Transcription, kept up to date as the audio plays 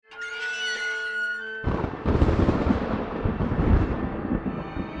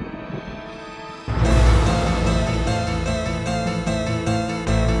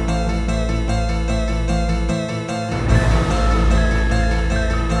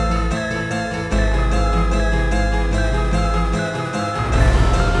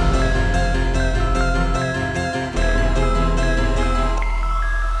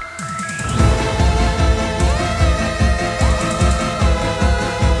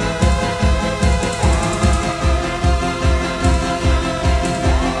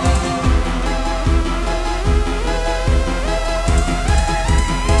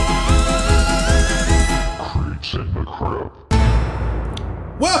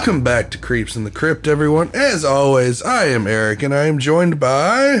Welcome back to Creeps in the Crypt, everyone. As always, I am Eric, and I am joined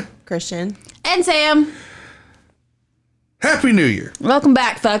by... Christian. And Sam. Happy New Year. Welcome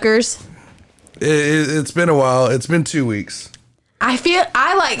back, fuckers. It's been a while. It's been 2 weeks. I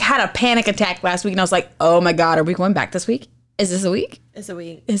had a panic attack last week, and I was like, oh my God, are we going back this week? Is this a week? It's a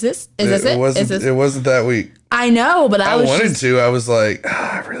week. Is this it? It wasn't that week. I know, but I wanted to. I was like,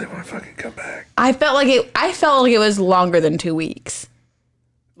 I really want to fucking come back. I felt like it was longer than 2 weeks.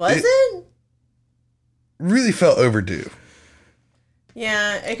 Was it? Really felt overdue.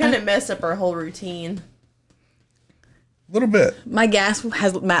 Yeah, it kind of messed up our whole routine. A little bit. My gas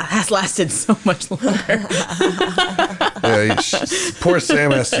has lasted so much longer. Yeah, poor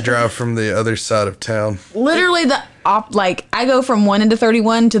Sam has to drive from the other side of town. Literally, I go from one end of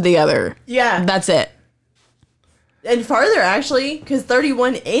 31 to the other. Yeah. That's it. And farther, actually, because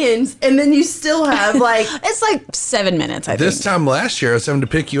 31 ends, and then you still have, like... It's like 7 minutes, I think. This time last year, I was having to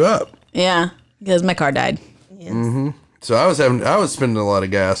pick you up. Yeah, because my car died. Yes. Mm-hmm. So I was spending a lot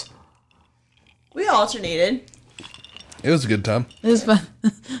of gas. We alternated. It was a good time. It was fun.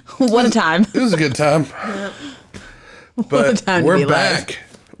 What a time. It was a good time. But we're back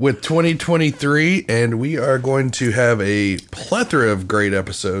with 2023, and we are going to have a plethora of great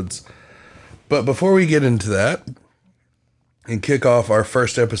episodes. But before we get into that and kick off our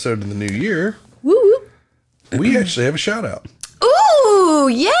first episode of the new year, Woo! We actually have a shout out. Ooh,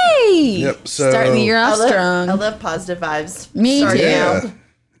 yay! Yep. So starting the year off strong. I love positive vibes. Me starting too. out.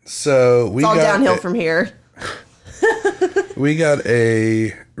 So we It's all got downhill from here. We got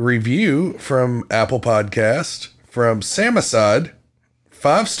a review from Apple Podcast from Samicide.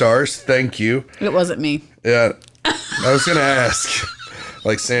 5 stars. Thank you. It wasn't me. Yeah. I was going to ask.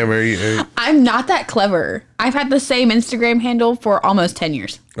 Like, Sam, are you... I'm not that clever. I've had the same Instagram handle for almost 10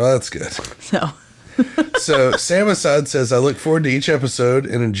 years. Well, that's good. So Samicide says, I look forward to each episode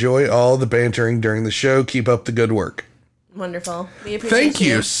and enjoy all the bantering during the show. Keep up the good work. Wonderful. We appreciate Thank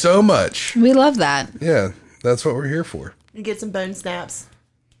you so much. We love that. Yeah, that's what we're here for. You get some bone snaps.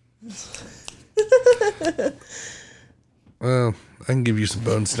 Well, I can give you some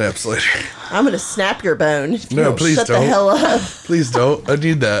bone snaps later. I'm going to snap your bone. No, please shut don't. the hell up. Please don't. I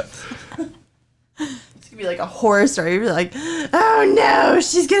need that. It's going to be like a horror story. You'll be like, oh no,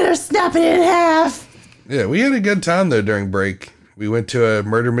 she's going to snap it in half. Yeah, we had a good time, though, during break. We went to a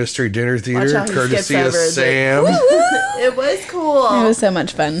murder mystery dinner theater, courtesy of Sam. It was cool. It was so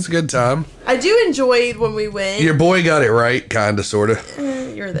much fun. It's a good time. I do enjoy when we win. Your boy got it right, kind of, sort of.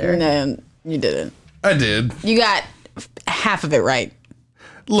 You're there. No, you didn't. I did. You got half of it right.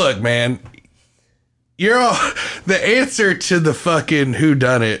 Look, man. The answer to the fucking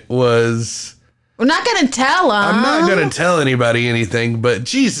whodunit was... We're not going to tell them. I'm not going to tell anybody anything, but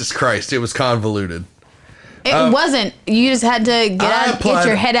Jesus Christ, it was convoluted. It wasn't. You just had to get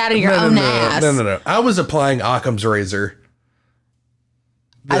your head out of your own ass. No. I was applying Occam's razor.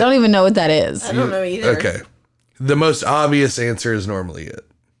 I don't even know what that is. I don't know either. Okay. The most obvious answer is normally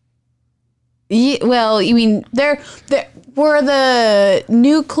it. Well, you mean there were the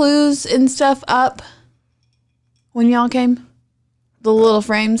new clues and stuff up when y'all came? The little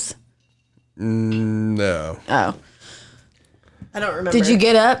frames? No. Oh. I don't remember. Did you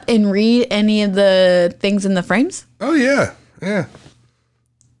get up and read any of the things in the frames? Oh, yeah. Yeah.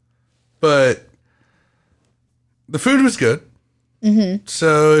 But the food was good. Mm-hmm.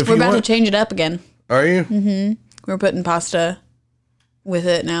 So if we're about to change it up again. Are you? Mm-hmm. We're putting pasta with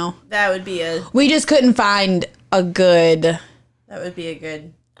it now. That would be a... We just couldn't find a good... That would be a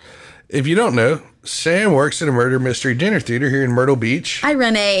good... If you don't know, Sam works at a murder mystery dinner theater here in Myrtle Beach. I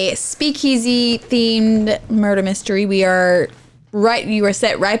run a speakeasy themed murder mystery. You were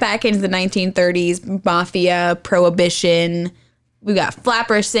set right back into the 1930s, mafia, prohibition. We got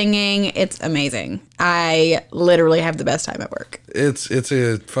flappers singing. It's amazing. I literally have the best time at work. It's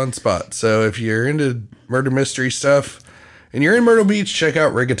a fun spot. So if you're into murder mystery stuff and you're in Myrtle Beach, check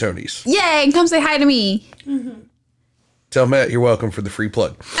out Rigatoni's. Yay, and come say hi to me. Mm-hmm. Tell Matt you're welcome for the free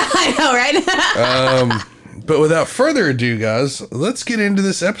plug. I know, right? But without further ado, guys, let's get into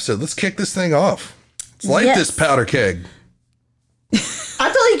this episode. Let's kick this thing off. Let's light this powder keg. I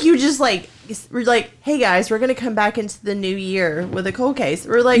feel like you just we're like, hey guys, we're going to come back into the new year with a cold case.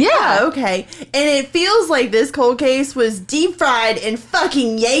 We're like, yeah, okay. And it feels like this cold case was deep fried in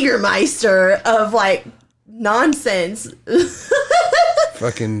fucking Jägermeister of like nonsense.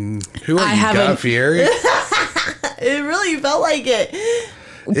 Fucking, who are you, Guy Fieri? It really felt like it.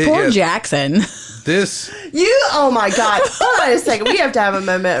 Poor Jackson. Oh my God. Hold on a second. We have to have a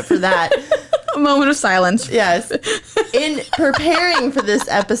moment for that. A moment of silence. Yes. In preparing for this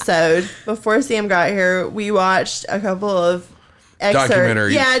episode, before Sam got here, we watched a couple of excerpt.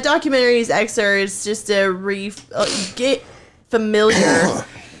 Documentaries. Yeah, documentaries, excerpts, just to get familiar.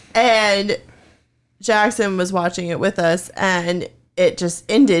 And Jackson was watching it with us, and it just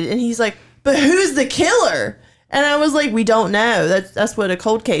ended. And he's like, "But who's the killer?" And I was like, "We don't know. That's what a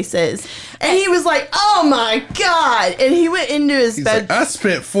cold case is." And he was like, "Oh my God." And he went into his bed. Like, I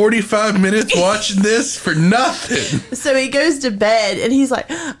spent 45 minutes watching this for nothing. So he goes to bed and he's like,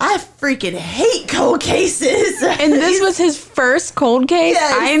 "I freaking hate cold cases." And this was his first cold case?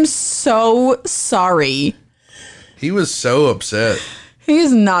 Yes. I am so sorry. He was so upset. He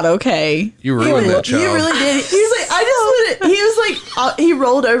is not okay. You ruined that child. He really did. He was like, he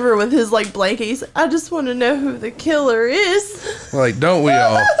rolled over with his like blanket. He's like, "I just want to know who the killer is." Like, don't we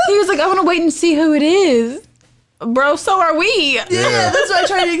all? He was like, "I want to wait and see who it is." Bro, so are we. Yeah, that's what I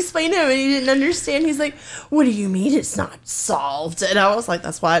tried to explain to him, and he didn't understand. He's like, "What do you mean it's not solved?" And I was like,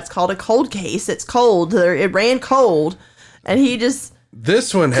 "That's why it's called a cold case. It's cold. It ran cold." And he just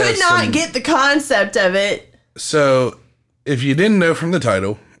this one could not get the concept of it. So, if you didn't know from the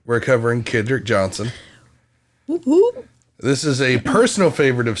title, we're covering Kendrick Johnson. Woo-hoo. This is a personal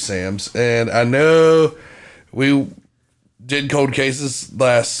favorite of Sam's, and I know we did cold cases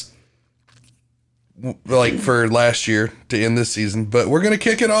for last year to end this season, but we're going to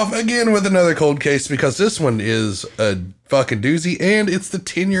kick it off again with another cold case because this one is a fucking doozy, and it's the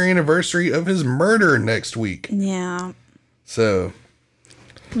 10-year anniversary of his murder next week. Yeah. So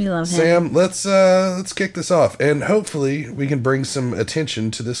we love him. Sam, let's kick this off, and hopefully we can bring some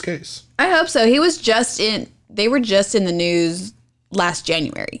attention to this case. I hope so. They were just in the news last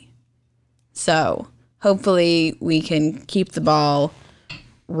January. So hopefully we can keep the ball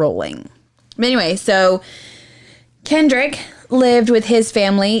rolling. But anyway, so Kendrick lived with his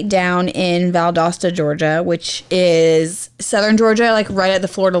family down in Valdosta, Georgia, which is southern Georgia, like right at the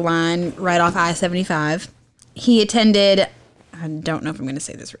Florida line, right off I-75. He attended, I don't know if I'm going to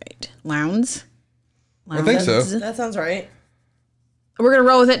say this right, Lowndes? I think so. That sounds right. We're going to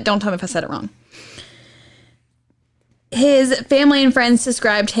roll with it. Don't tell me if I said it wrong. His family and friends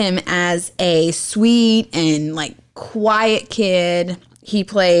described him as a sweet and like quiet kid. He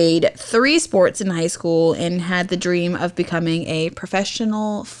played 3 sports in high school and had the dream of becoming a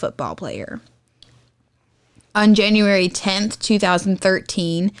professional football player. On January 10th,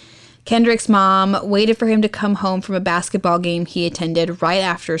 2013, Kendrick's mom waited for him to come home from a basketball game he attended right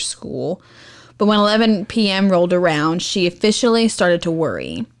after school. But when 11 p.m. rolled around, she officially started to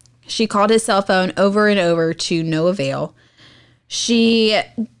worry. She called his cell phone over and over to no avail. She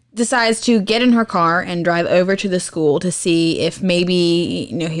decides to get in her car and drive over to the school to see if maybe,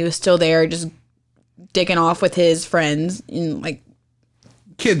 he was still there just dicking off with his friends, like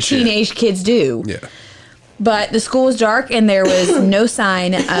teenage kids do. Yeah. But the school was dark and there was no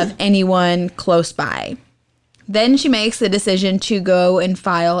sign of anyone close by. Then she makes the decision to go and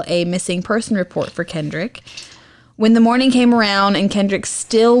file a missing person report for Kendrick. When the morning came around and Kendrick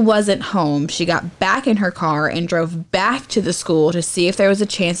still wasn't home, she got back in her car and drove back to the school to see if there was a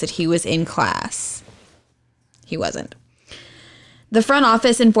chance that he was in class. He wasn't. The front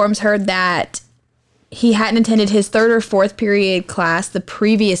office informs her that he hadn't attended his 3rd or 4th period class the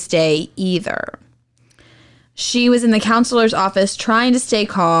previous day either. She was in the counselor's office trying to stay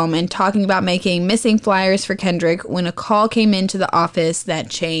calm and talking about making missing flyers for Kendrick when a call came into the office that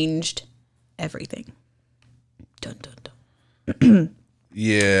changed everything. Dun, dun, dun.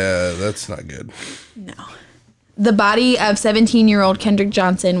 Yeah, that's not good. No. The body of 17-year-old Kendrick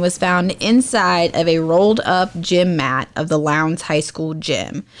Johnson was found inside of a rolled-up gym mat of the Lowndes High School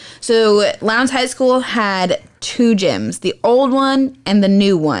gym. So Lowndes High School had 2 gyms, the old one and the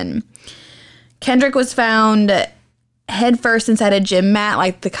new one. Kendrick was found head first inside a gym mat,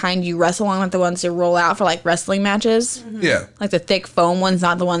 like the kind you wrestle on, like the ones you roll out for like wrestling matches. Mm-hmm. Yeah. Like the thick foam ones,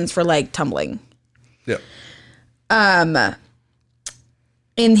 not the ones for like tumbling. Yeah.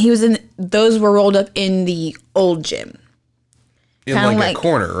 And he was those were rolled up in the old gym. In like a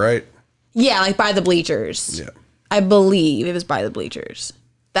corner, right? Yeah, like by the bleachers. Yeah. I believe it was by the bleachers.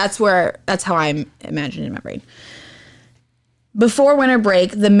 That's how I imagined in my brain. Before winter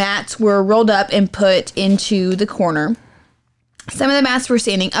break, the mats were rolled up and put into the corner. Some of the mats were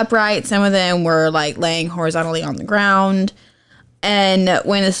standing upright. Some of them were like laying horizontally on the ground. And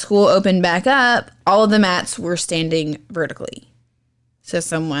when the school opened back up, all of the mats were standing vertically. So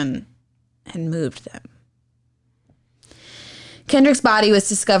someone had moved them. Kendrick's body was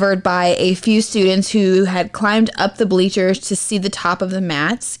discovered by a few students who had climbed up the bleachers to see the top of the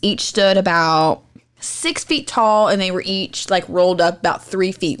mats. Each stood about 6 feet tall, and they were each like rolled up about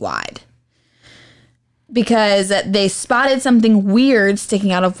 3 feet wide. Because they spotted something weird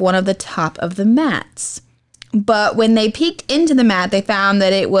sticking out of one of the top of the mats. But when they peeked into the mat, they found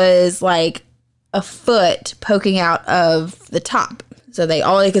that it was like a foot poking out of the top. So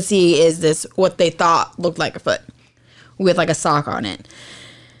all they could see is this, what they thought looked like a foot with like a sock on it.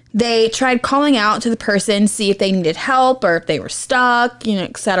 They tried calling out to the person, see if they needed help or if they were stuck,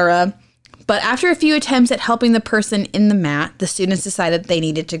 etc. But after a few attempts at helping the person in the mat, the students decided they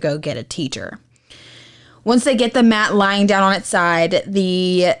needed to go get a teacher. Once they get the mat lying down on its side,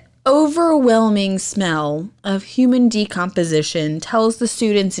 the overwhelming smell of human decomposition tells the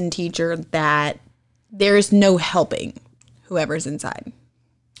students and teacher that there's no helping whoever's inside.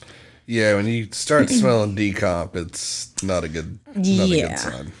 Yeah, when you start smelling decomp, it's not a good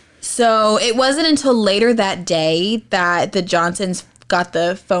sign. So it wasn't until later that day that the Johnsons got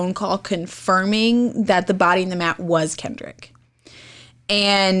the phone call confirming that the body in the mat was Kendrick.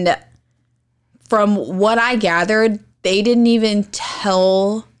 And from what I gathered, they didn't even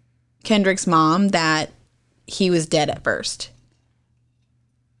tell Kendrick's mom that he was dead at first.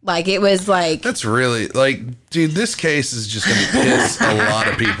 Like, it was like... That's really... Like, dude, this case is just going to piss a lot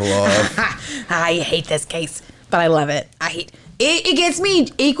of people off. I hate this case, but I love it. It gets me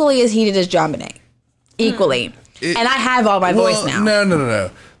equally as heated as JonBenét. Equally. And I have all my voice now.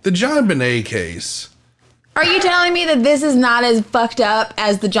 No. The JonBenét case... Are you telling me that this is not as fucked up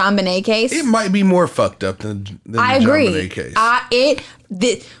as the JonBenét case? It might be more fucked up than the JonBenét case. I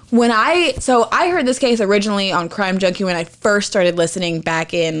heard this case originally on Crime Junkie when I first started listening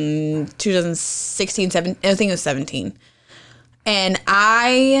back in 2016, 17, I think it was 17. And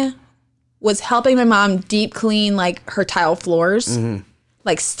I was helping my mom deep clean like her tile floors. Mm-hmm.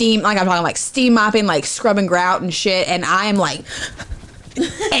 Like steam, like I'm talking like steam mopping, like scrubbing grout and shit. And I am like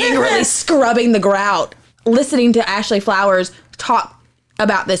angrily scrubbing the grout, listening to Ashley Flowers talk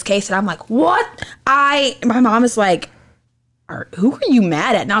about this case. And I'm like, what? My mom is like, who are you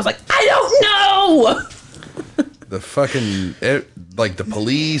mad at? And I was like, I don't know. The fucking, like the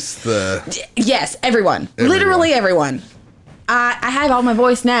police, Yes, everyone. Literally everyone. I have all my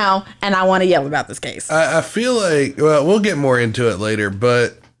voice now, and I want to yell about this case. I feel like, well, we'll get more into it later,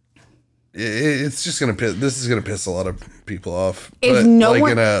 but it's just going to piss, this is going to piss a lot of people off. If no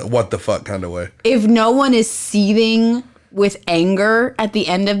one, in a what the fuck kind of way. If no one is seething with anger at the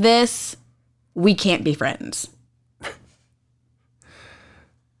end of this, we can't be friends.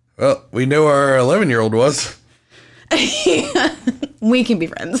 Well, we know our 11-year-old was. We can be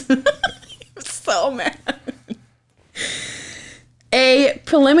friends. I'm so mad. A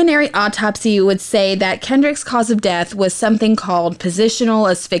preliminary autopsy would say that Kendrick's cause of death was something called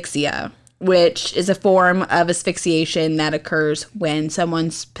positional asphyxia, which is a form of asphyxiation that occurs when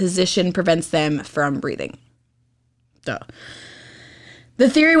someone's position prevents them from breathing. Duh. The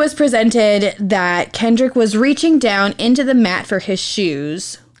theory was presented that Kendrick was reaching down into the mat for his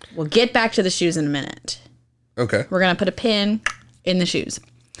shoes. We'll get back to the shoes in a minute. Okay. We're going to put a pin in the shoes.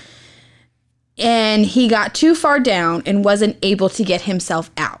 And he got too far down and wasn't able to get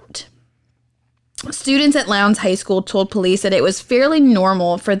himself out. Students at Lowndes High School told police that it was fairly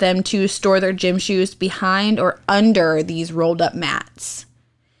normal for them to store their gym shoes behind or under these rolled up mats.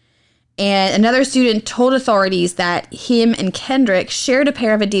 And another student told authorities that him and Kendrick shared a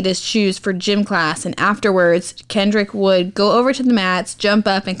pair of Adidas shoes for gym class, and afterwards Kendrick would go over to the mats, jump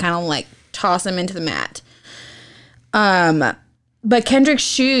up, and kind of like toss them into the mat. But Kendrick's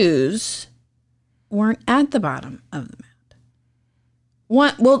shoes weren't at the bottom of the mat.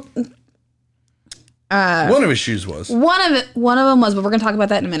 One of his shoes was. One of them was, but we're gonna talk about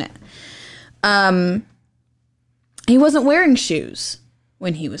that in a minute. He wasn't wearing shoes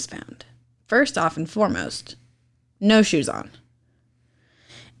when he was found. First off and foremost, no shoes on.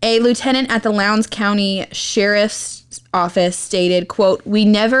 A lieutenant at the Lowndes County Sheriff's Office stated, quote, "We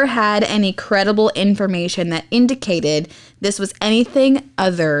never had any credible information that indicated this was anything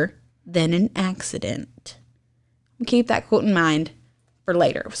other than an accident." Keep that quote in mind for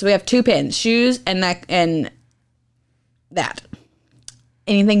later. So we have two pins, shoes and that.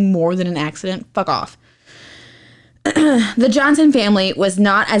 Anything more than an accident, fuck off. The Johnson family was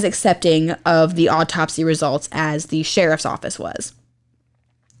not as accepting of the autopsy results as the sheriff's office was.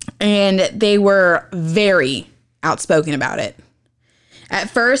 And they were very outspoken about it.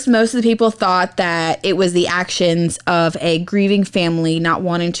 At first, most of the people thought that it was the actions of a grieving family not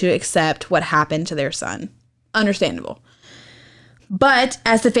wanting to accept what happened to their son. Understandable. But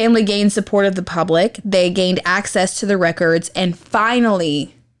as the family gained support of the public, they gained access to the records and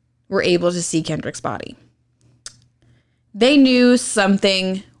finally were able to see Kendrick's body. They knew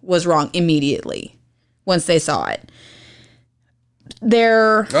something was wrong immediately once they saw it.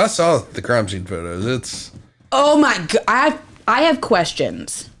 I saw the crime scene photos. Oh my God. I have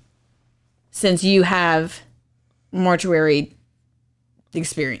questions since you have mortuary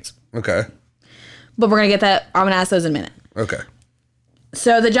experience. Okay. But we're going to get that. I'm going to ask those in a minute. Okay.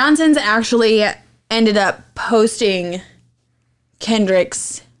 So the Johnsons actually ended up posting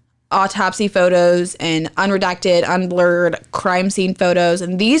Kendrick's autopsy photos and unredacted, unblurred crime scene photos.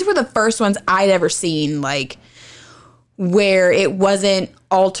 And these were the first ones I'd ever seen, like, where it wasn't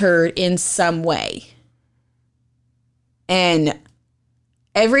altered in some way. And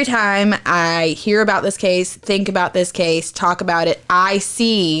every time I hear about this case, think about this case, talk about it, I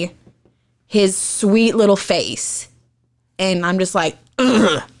see his sweet little face. And I'm just like,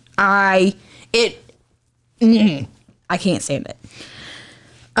 ugh, I can't stand it.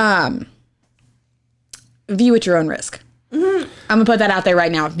 View at your own risk. Mm-hmm. I'm gonna put that out there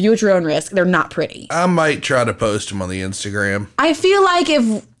right now. View at your own risk. They're not pretty. I might try to post them on the Instagram. I feel like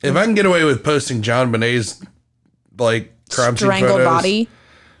if I can get away with posting John Bonet's like crime scene strangled photos, body.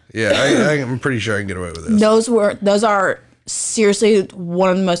 Yeah, I'm pretty sure I can get away with this. Those are seriously one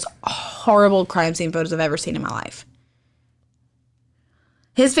of the most horrible crime scene photos I've ever seen in my life.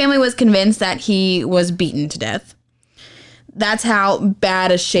 His family was convinced that he was beaten to death. That's how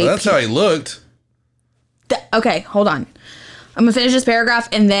bad a shape. Well, that's how he looked. Okay, hold on. I'm gonna finish this paragraph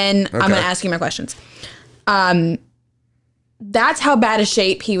and then I'm gonna ask you my questions. That's how bad a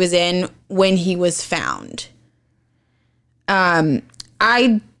shape he was in when he was found.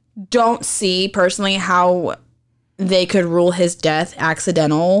 I don't see personally how they could rule his death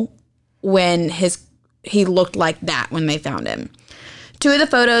accidental when he looked like that when they found him. 2 of the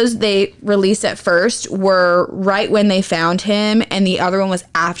photos they released at first were right when they found him, and the other one was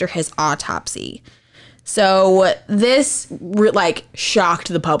after his autopsy. So this like shocked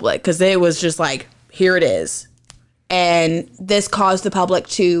the public because it was just like, here it is. And this caused the public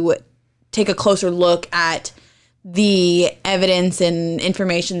to take a closer look at the evidence and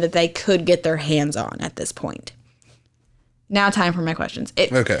information that they could get their hands on at this point. Now time for my questions.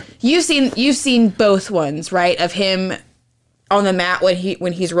 Okay. You've seen both ones, right? Of him on the mat when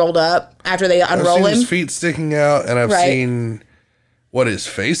he's rolled up after they unroll him. I've seen his feet sticking out, and I've seen what his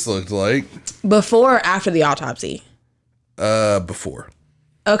face looked like. Before or after the autopsy? Before.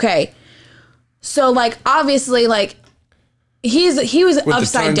 Okay. So, like, obviously, like, he was with upside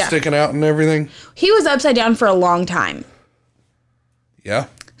the tongue down. Sticking out and everything? He was upside down for a long time. Yeah.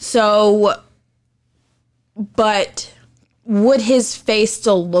 So, but would his face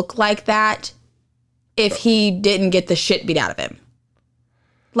still look like that if he didn't get the shit beat out of him?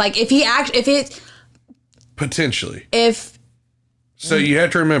 Like, potentially. So you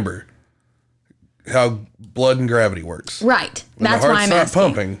have to remember how blood and gravity works. Right. When That's the why heart's I'm not asking.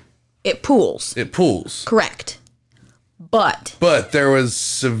 pumping. It pools. It pools. Correct. But there was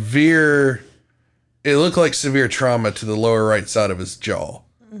severe. It looked like severe trauma to the lower right side of his jaw.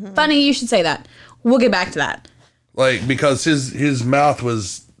 Mm-hmm. Funny you should say that. We'll get back to that. Like, because his mouth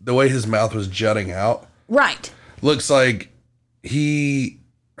was, the way his mouth was jutting out. Right. Looks like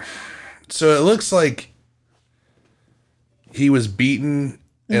so it looks like he was beaten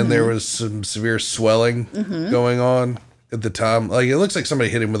and there was some severe swelling going on at the time. Like, it looks like somebody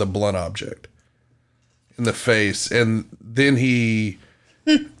hit him with a blunt object in the face. And then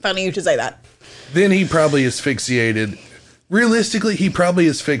Funny you should say that. Then he probably asphyxiated. Realistically, he probably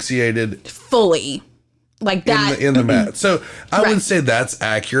asphyxiated fully. Like that. In the mat. So I would say that's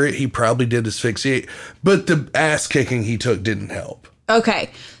accurate. He probably did asphyxiate, but the ass kicking he took didn't help. Okay.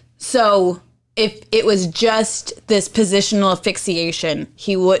 So if it was just this positional asphyxiation,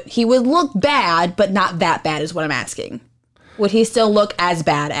 he would look bad, but not that bad is what I'm asking. Would he still look as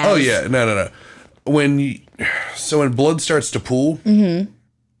bad as? Oh yeah, no. When blood starts to pool, it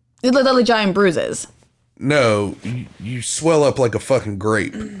looked like giant bruises. No, you swell up like a fucking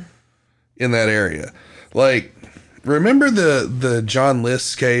grape in that area. Like, remember the John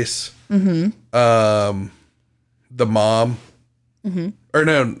List case? Mm-hmm. The mom. Mm-hmm. Or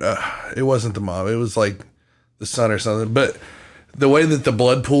no, it wasn't the mom. It was like the son or something. But the way that the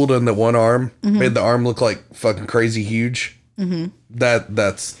blood pooled in the one arm made the arm look like fucking crazy huge. Mm-hmm.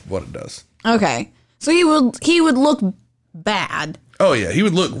 That's what it does. Okay, so he would look bad. Oh yeah, he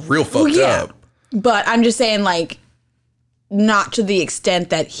would look real fucked up. But I'm just saying, like, not to the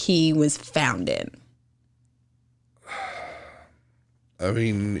extent that he was found in. I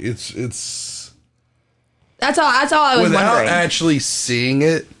mean, it's That's all I was without wondering. actually seeing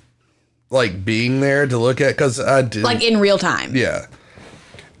it, like being there to look at, because I did, like in real time. Yeah,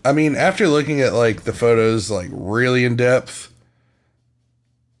 I mean, after looking at like the photos, like really in depth,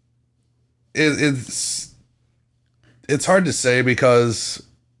 it's hard to say, because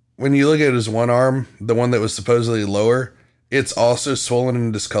when you look at his one arm, the one that was supposedly lower, it's also swollen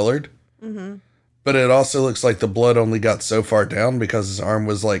and discolored. Mm-hmm. But it also looks like the blood only got so far down because his arm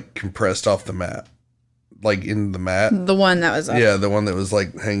was like compressed off the mat. Like in the mat. The one that was up. Yeah, the one that was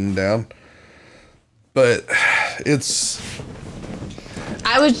like hanging down. But it's...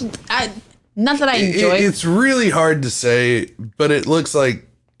 Not that I enjoy it. It's really hard to say, but it looks like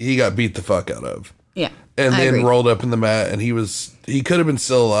he got beat the fuck out of. Yeah. And then rolled up in the mat, and he could have been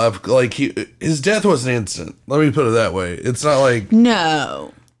still alive. Like, his death wasn't instant. Let me put it that way. It's not like...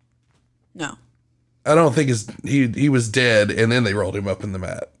 No. I don't think he was dead, and then they rolled him up in the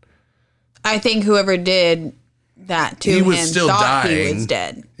mat. I think whoever did that to him thought he was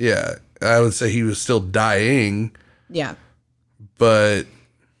dead. Yeah, I would say he was still dying. Yeah. But,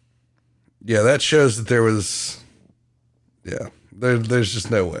 yeah, that shows that there was... Yeah, there's just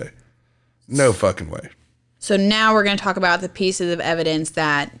no way. No fucking way. So now we're going to talk about the pieces of evidence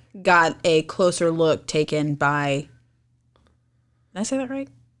that got a closer look taken by... Did I say that right?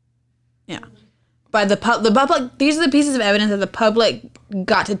 Yeah. By the public. These are the pieces of evidence that the public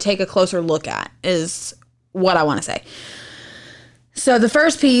got to take a closer look at, is what I want to say. So the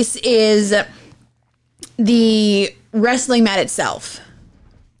first piece is the wrestling mat itself.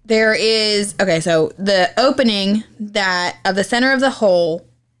 There is... Okay, so the opening of the center of the hole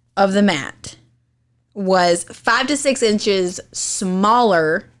of the mat was 5 to 6 inches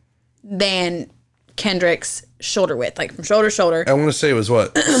smaller than Kendrick's shoulder width, like from shoulder to shoulder. I want to say it was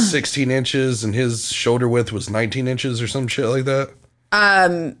 16 inches, and his shoulder width was 19 inches or some shit like that.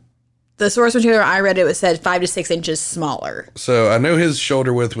 The source material I read, it said 5 to 6 inches smaller. So I know his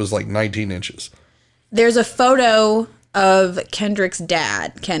shoulder width was like 19 inches. There's a photo of Kendrick's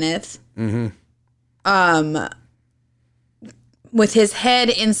dad, Kenneth. With his head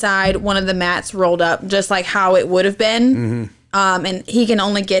inside one of the mats rolled up, just like how it would have been. And he can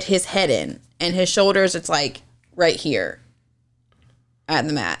only get his head in. And his shoulders, it's like right here at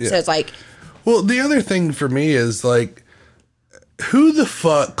the mat. Yeah. So it's like... Well, the other thing for me is like, who the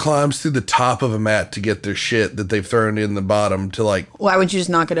fuck climbs through the top of a mat to get their shit that they've thrown in the bottom to like... Why would you just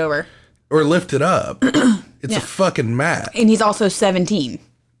knock it over? Or lift it up. It's a fucking mat. And he's also 17.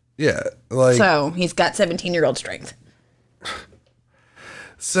 Yeah. Like... So he's got 17-year-old strength.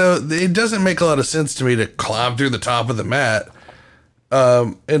 So it doesn't make a lot of sense to me to climb through the top of the mat.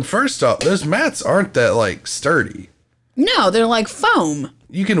 And first off, those mats aren't that like sturdy. No, they're like foam.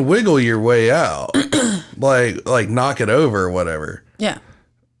 You can wiggle your way out, like knock it over or whatever. Yeah.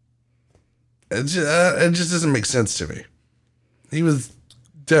 It just doesn't make sense to me. He was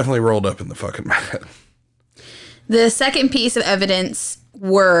definitely rolled up in the fucking mat. The second piece of evidence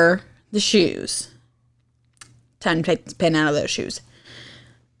were the shoes. Time to take the pin out of those shoes.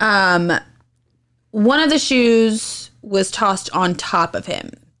 One of the shoes was tossed on top of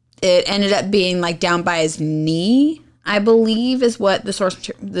him. It ended up being like down by his knee, I believe, is what the source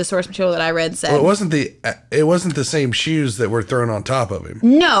material that I read said. Well, it wasn't the same shoes that were thrown on top of him.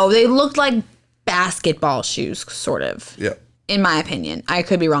 No, they looked like basketball shoes, sort of. Yeah. In my opinion, I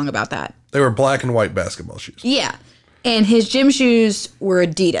could be wrong about that. They were black and white basketball shoes. Yeah, and his gym shoes were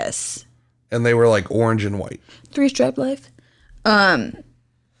Adidas. And they were like orange and white. 3-stripe life.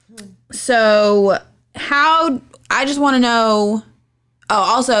 So I just want to know. Oh,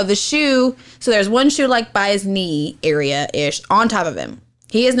 also the shoe. So there's one shoe like by his knee area ish on top of him.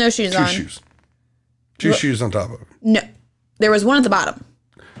 He has no shoes on. Two shoes on top of him. No, there was one at the bottom.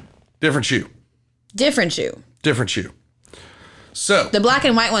 Different shoe. So the black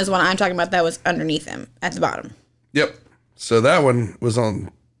and white one is the one I'm talking about. That was underneath him at the bottom. Yep. So that one was on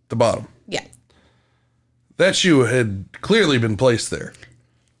the bottom. Yeah. That shoe had clearly been placed there.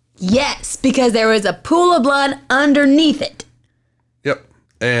 Yes, because there was a pool of blood underneath it. Yep.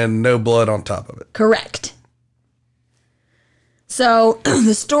 And no blood on top of it. Correct. So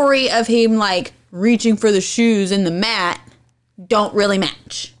the story of him like reaching for the shoes in the mat don't really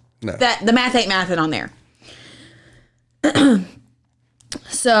match. No. That the math ain't mathing on there.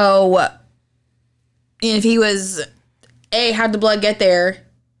 So if he was how'd the blood get there?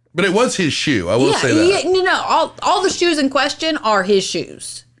 But it was his shoe. I will say that. Yeah, no, all the shoes in question are his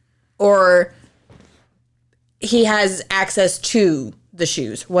shoes. Or he has access to the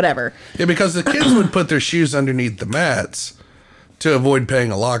shoes, whatever. Yeah, because the kids would put their shoes underneath the mats to avoid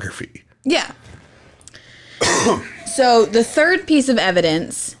paying a locker fee. Yeah. So the third piece of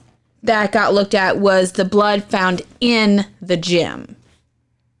evidence that got looked at was the blood found in the gym.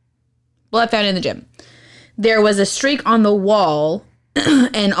 There was a streak on the wall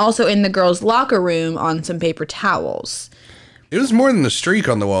and also in the girls' locker room on some paper towels. It was more than the streak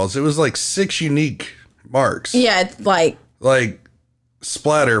on the walls. It was like 6 unique marks. Yeah, it's like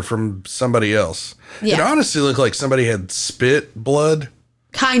splatter from somebody else. Yeah. It honestly looked like somebody had spit blood.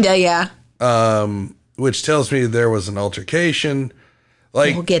 Kinda, yeah. which tells me there was an altercation.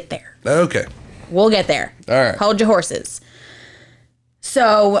 Like, we'll get there. Okay. We'll get there. All right. Hold your horses.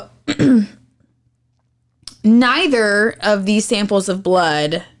 So, neither of these samples of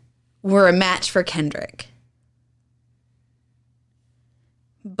blood were a match for Kendrick.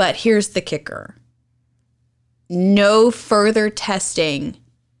 But here's the kicker. No further testing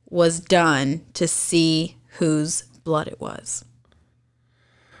was done to see whose blood it was.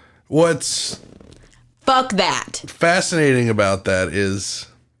 What's Fuck that. fascinating about that is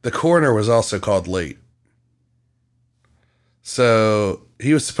the coroner was also called late. So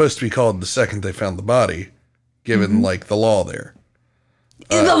he was supposed to be called the second they found the body, given like the law there.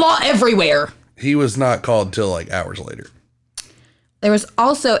 The law everywhere. He was not called till like hours later. There was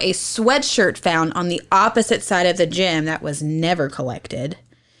also a sweatshirt found on the opposite side of the gym that was never collected.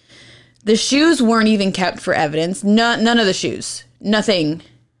 The shoes weren't even kept for evidence. None of the shoes. Nothing.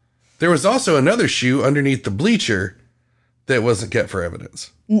 There was also another shoe underneath the bleacher that wasn't kept for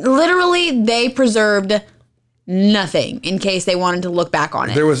evidence. Literally, they preserved nothing in case they wanted to look back on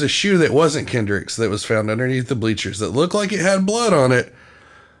it. There was a shoe that wasn't Kendrick's that was found underneath the bleachers that looked like it had blood on it,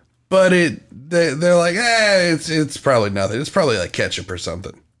 but they're like, it's probably nothing. It's probably like ketchup or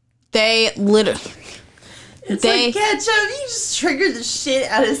something. They literally... It's like ketchup. You just triggered the shit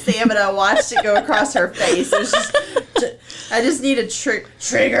out of Sam, and I watched it go across her face. It was just... I just need a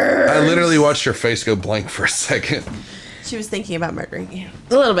trigger. I literally watched her face go blank for a second. She was thinking about murdering you.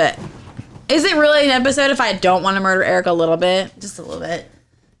 A little bit. Is it really an episode if I don't want to murder Eric a little bit? Just a little bit.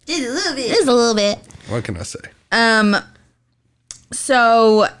 Just a little bit. Just a little bit. What can I say?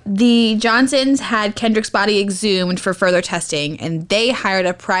 So the Johnsons had Kendrick's body exhumed for further testing, and they hired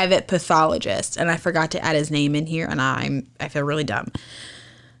a private pathologist. And I forgot to add his name in here, and I feel really dumb.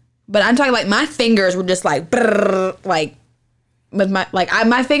 But I'm talking like my fingers were just like, brrr, like with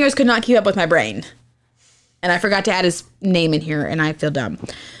my fingers could not keep up with my brain, and I forgot to add his name in here, and I feel dumb.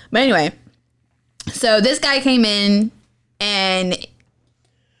 But anyway, so this guy came in, and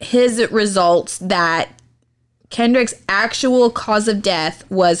his results that Kendrick's actual cause of death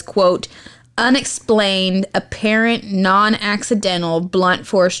was, quote, unexplained, apparent, non-accidental blunt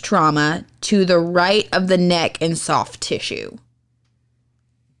force trauma to the right of the neck and soft tissue.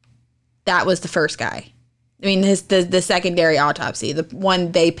 That was the first guy. I mean, the secondary autopsy, the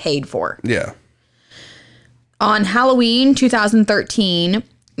one they paid for. Yeah. On Halloween 2013,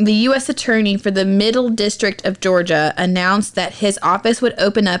 the U.S. Attorney for the Middle District of Georgia announced that his office would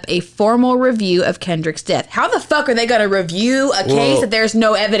open up a formal review of Kendrick's death. How the fuck are they going to review a case that there's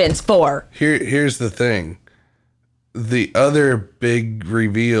no evidence for? Here's the thing. The other big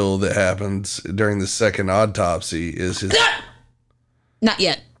reveal that happens during the second autopsy is his... Not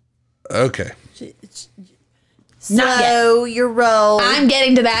yet. Okay. So your role. I'm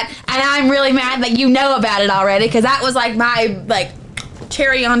getting to that, and I'm really mad that you know about it already, because that was like my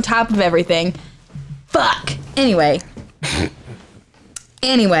cherry on top of everything. Fuck. Anyway,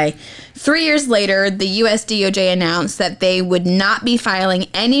 3 years later, the U.S. DOJ announced that they would not be filing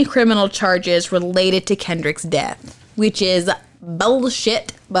any criminal charges related to Kendrick's death, which is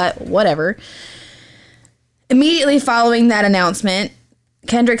bullshit, but whatever. Immediately following that announcement,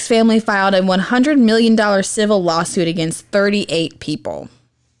 Kendrick's family filed a $100 million civil lawsuit against 38 people.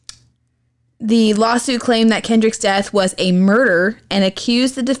 The lawsuit claimed that Kendrick's death was a murder and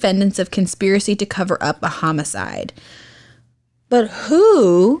accused the defendants of conspiracy to cover up a homicide. But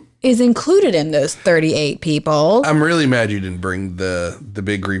who is included in those 38 people? I'm really mad you didn't bring the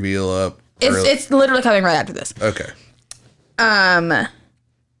big reveal up. It's literally coming right after this. Okay.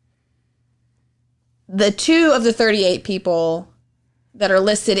 The two of the 38 people that are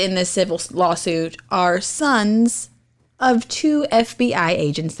listed in this civil lawsuit are sons of two FBI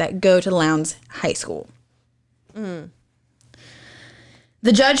agents that go to Lowndes High School. The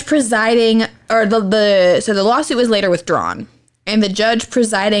judge presiding, or so the lawsuit was later withdrawn, and the judge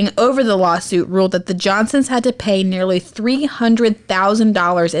presiding over the lawsuit ruled that the Johnsons had to pay nearly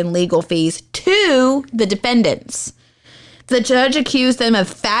 $300,000 in legal fees to the defendants. The judge accused them of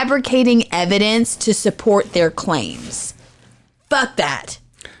fabricating evidence to support their claims. Fuck that.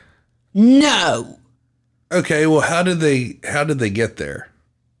 No. Okay, well, how did they get there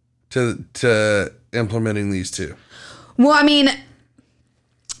to implementing these two? Well, I mean,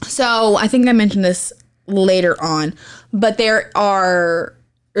 so I think I mentioned this later on, but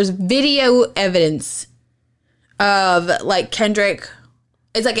there's video evidence of Kendrick.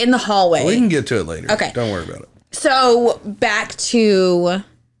 It's in the hallway. We can get to it later. Okay. Don't worry about it. So back to,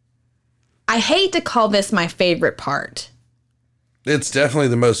 I hate to call this my favorite part, It's definitely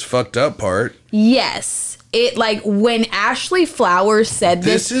the most fucked up part. Yes. It, like, when Ashley Flowers said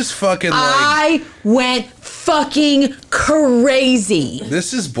this is fucking like... I went fucking crazy.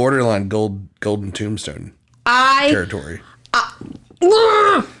 This is borderline Golden Tombstone territory.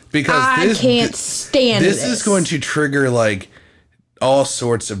 Because I can't stand this. This is going to trigger, like, all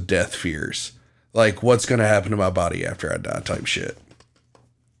sorts of death fears. Like, what's going to happen to my body after I die type shit.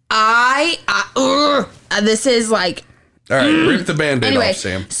 This is like... All right, rip the Band-Aid off,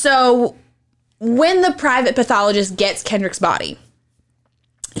 Sam. So, when the private pathologist gets Kendrick's body,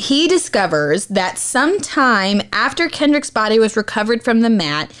 he discovers that sometime after Kendrick's body was recovered from the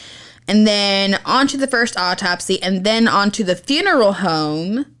mat, and then onto the first autopsy, and then onto the funeral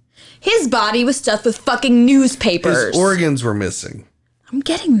home, his body was stuffed with fucking newspapers. His organs were missing. I'm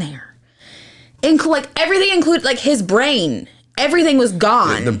getting there. Like, everything included, like, his brain. Everything was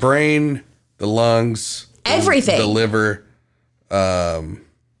gone. The brain, the lungs... Everything. The liver.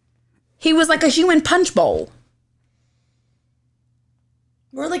 He was like a human punch bowl.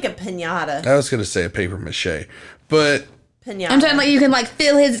 More like a piñata. I was going to say a paper mache, but... Piñata. I'm talking like you can like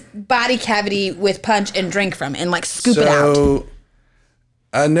fill his body cavity with punch and drink from it and like scoop it out. So,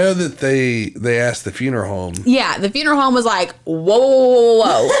 I know that they asked the funeral home. Yeah, the funeral home was like,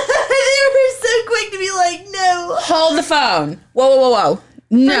 whoa. They were so quick to be like, no. Hold the phone. Whoa.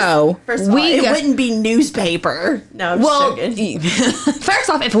 No. First of all, it wouldn't be newspaper. No, I'm joking. First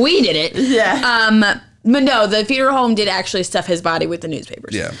off, if we did it. Yeah. But no, the funeral home did actually stuff his body with the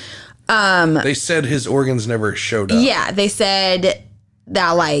newspapers. Yeah. They said his organs never showed up. Yeah, they said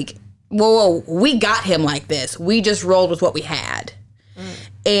that like, whoa, we got him like this. We just rolled with what we had.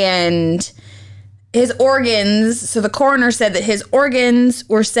 And his organs, so the coroner said that his organs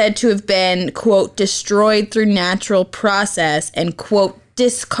were said to have been, quote, destroyed through natural process and, quote,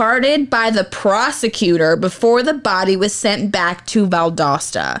 discarded by the prosecutor before the body was sent back to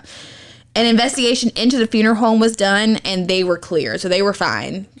Valdosta. An investigation into the funeral home was done, and they were clear, so they were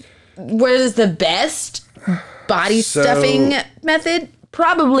fine. What is the best body stuffing method?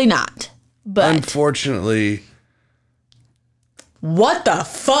 Probably not. But unfortunately, what the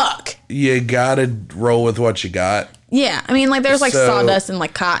fuck? You gotta roll with what you got. Yeah, I mean, like there's like sawdust and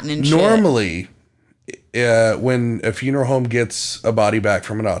like cotton and shit. Normally, when a funeral home gets a body back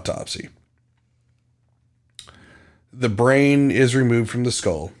from an autopsy, the brain is removed from the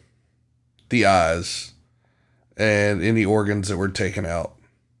skull, the eyes, and any organs that were taken out.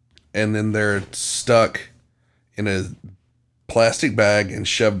 And then they're stuck in a plastic bag and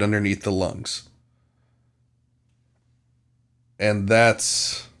shoved underneath the lungs. And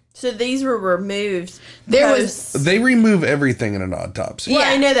that's... So these were removed. They remove everything in an autopsy. Well, yeah.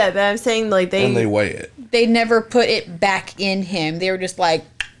 I know that, but I'm saying like And they weigh it. They never put it back in him. They were just like...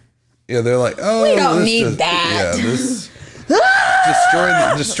 Yeah, they're like, oh... We don't need that. Yeah, this...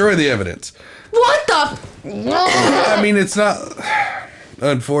 destroy the evidence. What the... I mean, it's not...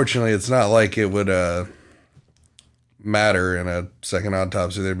 Unfortunately, it's not like it would matter in a second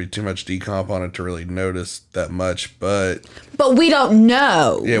autopsy. There'd be too much decomp on it to really notice that much, but we don't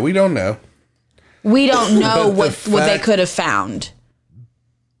know. Yeah, we don't know. We don't know what they could have found.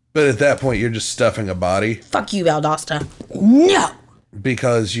 But at that point, you're just stuffing a body. Fuck you, Valdosta. No.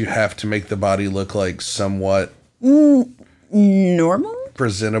 Because you have to make the body look like somewhat... normal?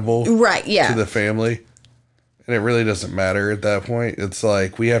 Presentable. Right, yeah. To the family. And it really doesn't matter at that point. It's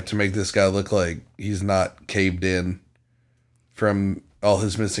like, we have to make this guy look like he's not caved in from all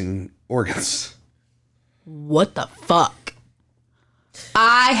his missing organs. What the fuck?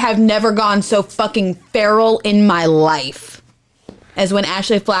 I have never gone so fucking feral in my life as when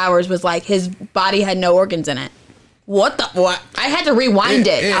Ashley Flowers was like, his body had no organs in it. What? I had to rewind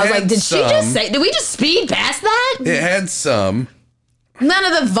it. I was like, did we just speed past that? It had some. None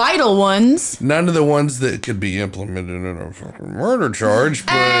of the vital ones. None of the ones that could be implemented in a fucking murder charge.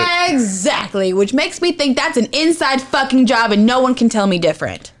 But exactly, which makes me think that's an inside fucking job and no one can tell me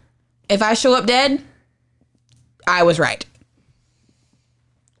different. If I show up dead, I was right.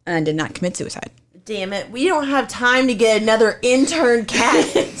 And I did not commit suicide. Damn it. We don't have time to get another intern cat,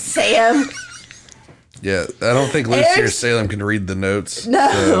 Sam. Yeah, I don't think Lucy or Salem can read the notes. No.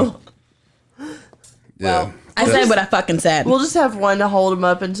 So, yeah. Well, I said what I fucking said. We'll just have one to hold them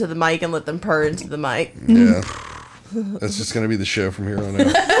up into the mic and let them purr into the mic. Yeah. That's just going to be the show from here on out.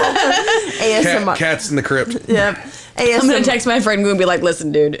 ASMR. Cats in the crypt. Yep. I'm going to text my friend and be like,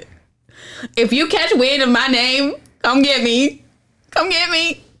 listen, dude, if you catch wind of my name, come get me. Come get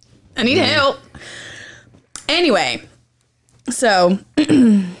me. I need help. Anyway, so...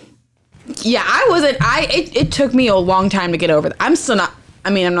 yeah, it took me a long time to get over that. I'm still not I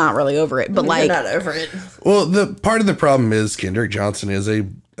mean, I'm not really over it, but like, you're not over it. Well, the part of the problem is Kendrick Johnson is a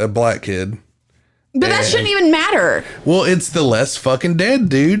black kid. But that shouldn't even matter. Well, it's the less fucking dead,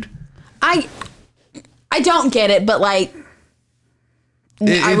 dude. I don't get it, but like,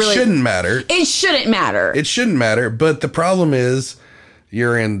 it shouldn't matter. It shouldn't matter. It shouldn't matter. But the problem is,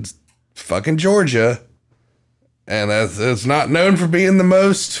 you're in fucking Georgia, and it's not known for being the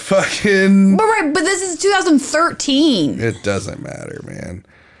most fucking. But this is 2013. It doesn't matter, man.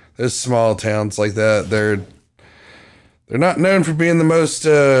 There's small towns like that. They're not known for being the most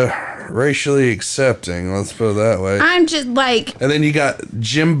racially accepting. Let's put it that way. I'm just like. And then you got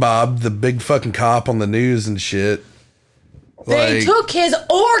Jim Bob, the big fucking cop on the news and shit. They took his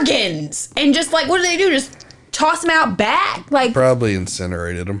organs and just like, what did they do? Just toss him out back? Like, probably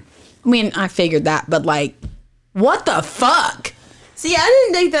incinerated him. I mean, I figured that, but like, what the fuck? See, I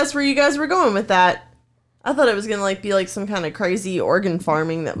didn't think that's where you guys were going with that. I thought it was gonna like be like some kind of crazy organ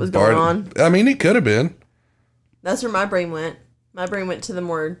farming that was going on. I mean, it could have been. That's where my brain went. My brain went to the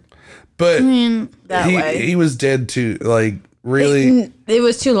more. But that way. He was dead too. Like, really, it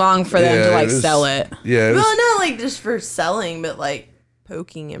was too long for them to like sell it. Yeah. Well, not like just for selling, but like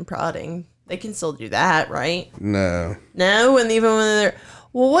poking and prodding. They can still do that, right? No. No, and even when they're,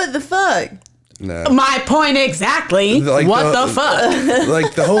 well, what the fuck? No. My point exactly. Like what the fuck?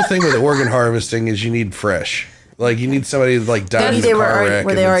 Like the whole thing with organ harvesting is you need fresh. Like you need somebody to like died in a car wreck.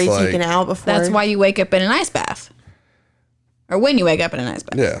 Were they already taken out before? That's why you wake up in an ice bath, or when you wake up in an ice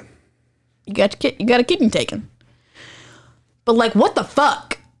bath. Yeah. You got a kidney taken. But like, what the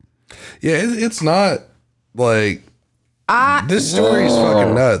fuck? Yeah, it's not like this story is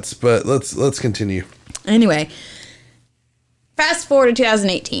fucking nuts. But let's continue. Anyway, fast forward to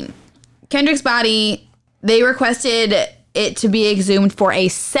 2018. Kendrick's body, they requested it to be exhumed for a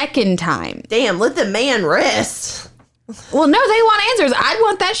second time. Damn, let the man rest. Well, no, they want answers. I'd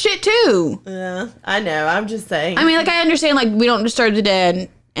want that shit too. Yeah, I know. I'm just saying. I mean, like, I understand, like, we don't disturb the dead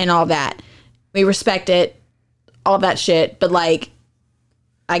and all that. We respect it, all that shit. But, like,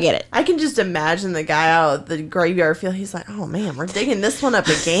 I get it. I can just imagine the guy out at the graveyard field. He's like, oh, man, we're digging this one up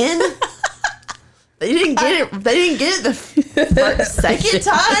again? They didn't get it. They didn't get it the second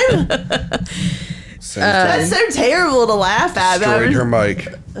time. That's so terrible to laugh at. Destroyed her mic.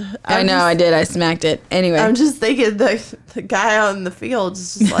 I know, I did. I smacked it. Anyway, I'm just thinking the guy out in the field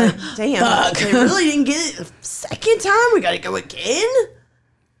is just like, damn, they really didn't get it the second time. We got to go again.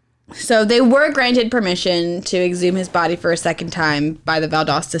 So they were granted permission to exhume his body for a second time by the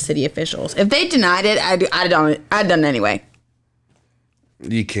Valdosta city officials. If they denied it, I'd done it anyway.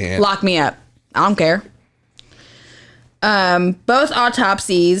 You can't lock me up. I don't care. Both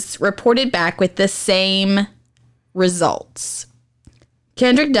autopsies reported back with the same results.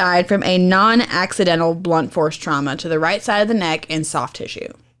 Kendrick died from a non-accidental blunt force trauma to the right side of the neck and soft tissue.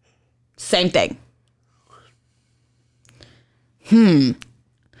 Same thing.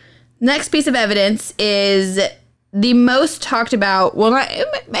 Next piece of evidence is the most talked about, well,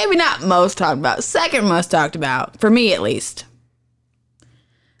 maybe not most talked about, second most talked about, for me at least,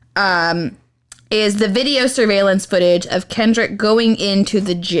 is the video surveillance footage of Kendrick going into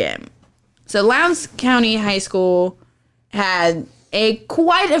the gym. So Lowndes County High School had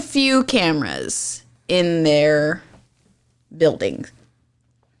quite a few cameras in their building.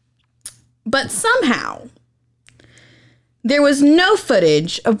 But somehow, there was no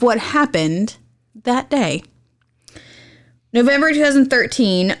footage of what happened that day. November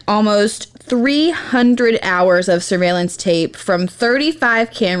 2013, almost 300 hours of surveillance tape from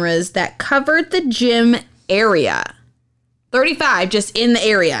 35 cameras that covered the gym area. 35 just in the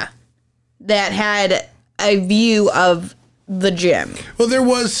area that had a view of the gym. Well, there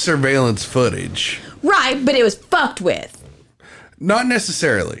was surveillance footage. Right, but it was fucked with. Not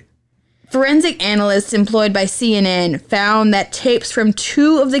necessarily. Forensic analysts employed by CNN found that tapes from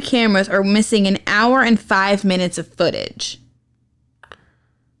 2 of the cameras are missing an hour and 5 minutes of footage.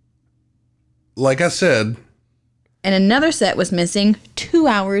 Like I said. And another set was missing 2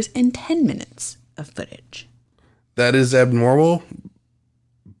 hours and 10 minutes of footage. That is abnormal,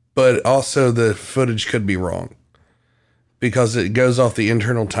 but also the footage could be wrong because it goes off the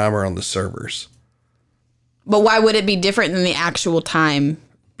internal timer on the servers. But why would it be different than the actual time?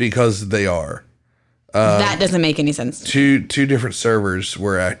 Because they are. That doesn't make any sense. Two different servers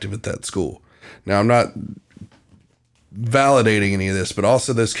were active at that school. Now, I'm not validating any of this, but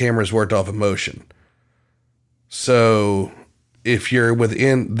also those cameras worked off of motion. So if you're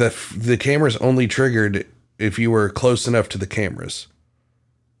within the cameras only triggered if you were close enough to the cameras.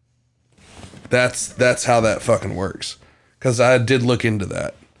 That's how that fucking works. Because I did look into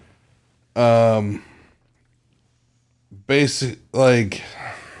that. basically,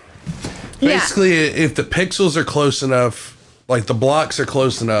 if the pixels are close enough, like the blocks are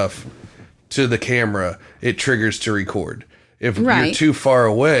close enough to the camera, it triggers to record. If you're too far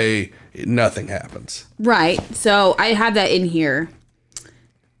away, nothing happens. Right. So I have that in here.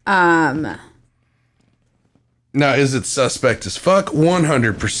 Now, is it suspect as fuck?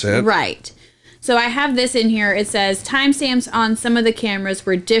 100%. Right. So I have this in here. It says timestamps on some of the cameras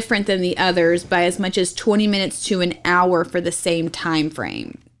were different than the others by as much as 20 minutes to an hour for the same time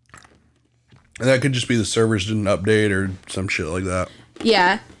frame. And that could just be the servers didn't update or some shit like that.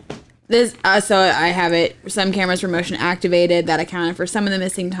 Yeah. This so I have it. Some cameras were motion activated. That accounted for some of the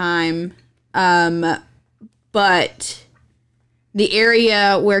missing time. But the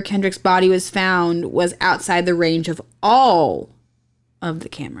area where Kendrick's body was found was outside the range of all of the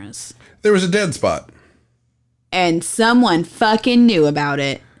cameras. There was a dead spot. And someone fucking knew about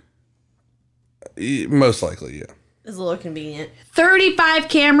it. Most likely, yeah. It's a little convenient. 35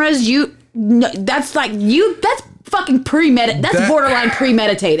 cameras, that's fucking premeditated. That's borderline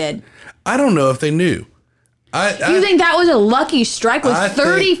premeditated. I don't know if they knew. You think that was a lucky strike with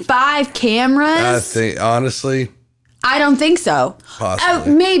 35 cameras? I think, honestly. I don't think so.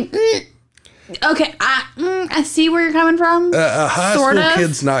 Possibly. Maybe. Okay, I see where you're coming from. A high school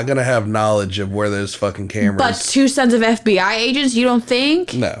kid's not going to have knowledge of where those fucking cameras. But two sons of FBI agents, you don't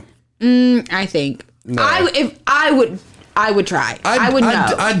think? No. I think. No. I would try. I would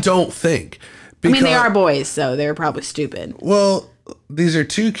know. I don't think. Because, I mean, they are boys, so they're probably stupid. Well, these are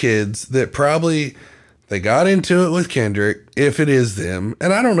two kids that probably they got into it with Kendrick, if it is them,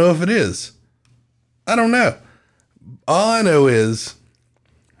 and I don't know if it is. I don't know. All I know is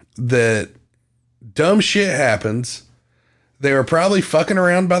that dumb shit happens. They were probably fucking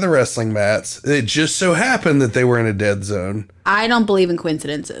around by the wrestling mats. It just so happened that they were in a dead zone. I don't believe in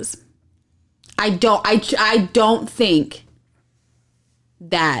coincidences. I don't think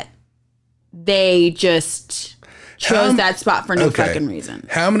that they just chose that spot for no fucking reason.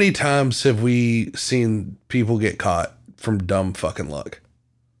 How many times have we seen people get caught from dumb fucking luck?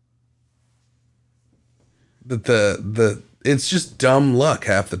 That it's just dumb luck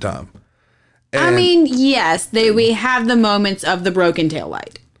half the time. And I mean, yes, we have the moments of the broken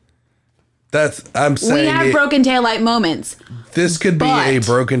taillight. I'm saying we have broken taillight moments. This could be a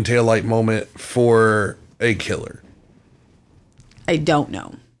broken taillight moment for a killer. I don't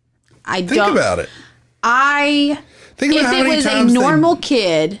know. Think about it. Think about if it was a normal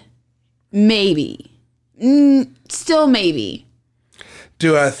kid, maybe. Still maybe.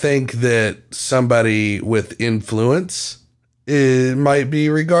 Do I think that somebody with influence might be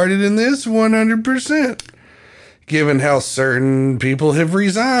regarded in this? 100%. Given how certain people have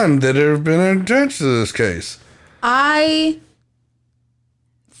resigned that have been attached to this case. I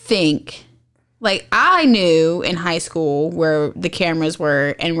think, I knew in high school where the cameras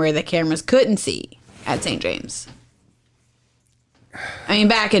were and where the cameras couldn't see at St. James. I mean,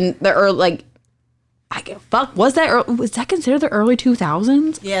 back in the early, was that considered the early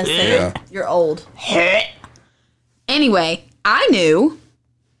 2000s? Yes, yeah. You're old. Anyway, I knew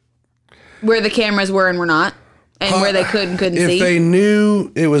where the cameras were and were not, and where they couldn't see. If they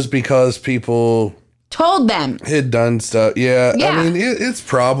knew, it was because people told them had done stuff. Yeah. I mean, it's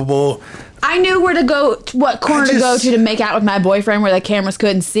probable. I knew where to go, what corner to go to make out with my boyfriend where the cameras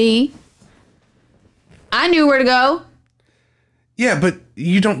couldn't see. I knew where to go. Yeah, but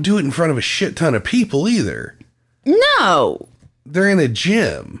you don't do it in front of a shit ton of people either. No. They're in a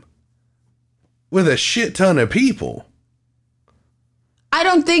gym with a shit ton of people. I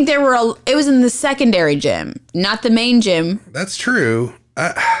don't think it was in the secondary gym, not the main gym. That's true.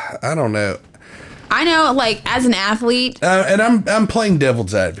 I don't know. I know, as an athlete. And I'm playing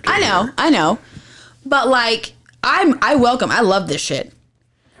devil's advocate. I know. But I love this shit.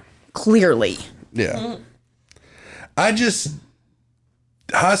 Clearly. Yeah.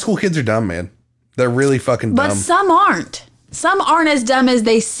 High school kids are dumb, man. They're really fucking dumb. But some aren't. Some aren't as dumb as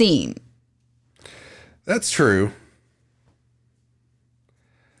they seem. That's true.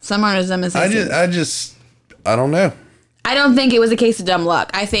 Some aren't as dumb as they seem. I don't know. I don't think it was a case of dumb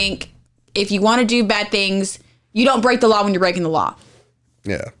luck. I think if you want to do bad things, you don't break the law when you're breaking the law.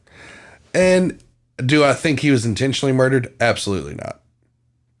 Yeah. And do I think he was intentionally murdered? Absolutely not.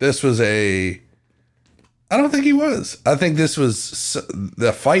 I don't think he was. I think this was,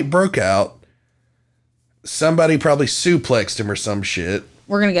 the fight broke out. Somebody probably suplexed him or some shit.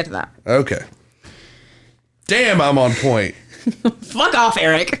 We're going to get to that. Okay. Damn, I'm on point. Fuck off,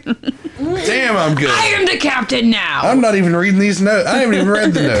 Eric. Damn, I'm good. I am the captain now. I'm not even reading these notes. I haven't even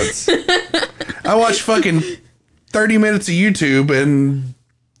read the notes. I watched fucking 30 minutes of YouTube, and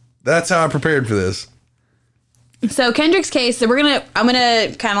that's how I prepared for this. So Kendrick's case, so I'm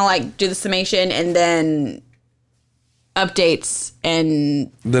gonna kind of like do the summation and then updates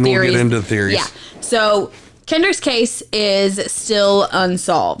and then theories. We'll get into theories. Yeah. So Kendrick's case is still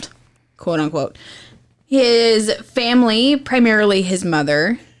unsolved, quote unquote. His family, primarily his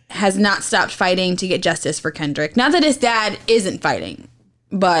mother, has not stopped fighting to get justice for Kendrick. Not that his dad isn't fighting,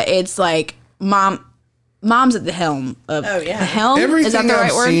 but it's like mom's at the helm of the helm. Everything is that the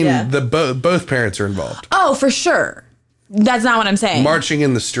right I've word? seen, both parents are involved. Oh, for sure. That's not what I'm saying. Marching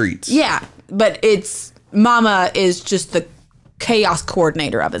in the streets. Yeah, but it's mama is just the chaos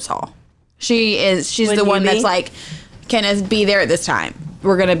coordinator of it all. She's the one that's like, Kenneth, be there at this time.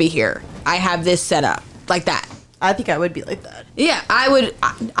 We're gonna be here. I have this set up like that. I think I would be like that. Yeah, I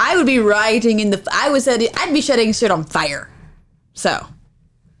would be rioting in the. I'd be setting shit on fire. So,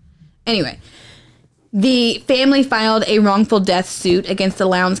 anyway, the family filed a wrongful death suit against the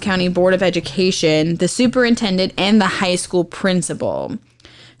Lowndes County Board of Education, the superintendent, and the high school principal.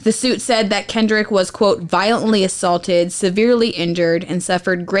 The suit said that Kendrick was, quote, violently assaulted, severely injured, and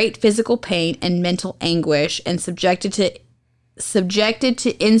suffered great physical pain and mental anguish, and subjected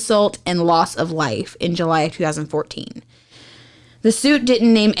to insult and loss of life in July of 2014. The suit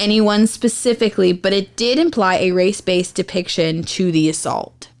didn't name anyone specifically, but it did imply a race-based depiction to the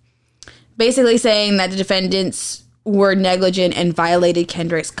assault. Basically saying that the defendants were negligent and violated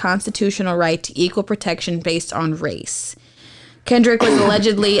Kendrick's constitutional right to equal protection based on race. Kendrick was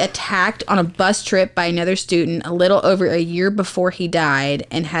allegedly attacked on a bus trip by another student a little over a year before he died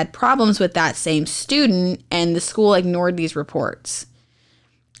and had problems with that same student, and the school ignored these reports.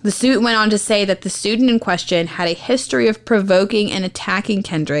 The suit went on to say that the student in question had a history of provoking and attacking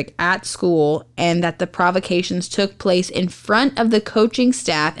Kendrick at school, and that the provocations took place in front of the coaching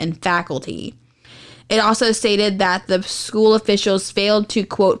staff and faculty. It also stated that the school officials failed to,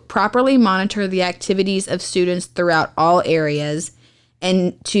 quote, properly monitor the activities of students throughout all areas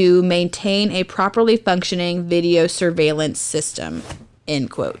and to maintain a properly functioning video surveillance system, end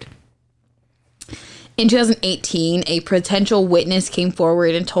quote. In 2018, a potential witness came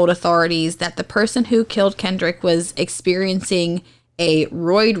forward and told authorities that the person who killed Kendrick was experiencing a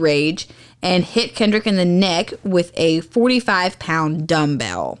roid rage and hit Kendrick in the neck with a 45-pound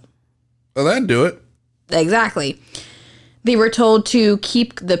dumbbell. Well, that'd do it. Exactly. They were told to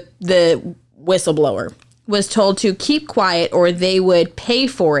keep the whistleblower was told to keep quiet or they would pay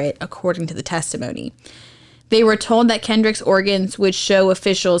for it, according to the testimony. They were told that Kendrick's organs would show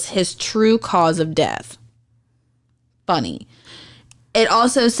officials his true cause of death. Funny. It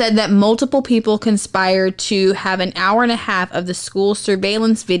also said that multiple people conspired to have an hour and a half of the school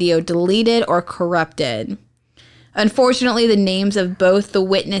surveillance video deleted or corrupted. Unfortunately, the names of both the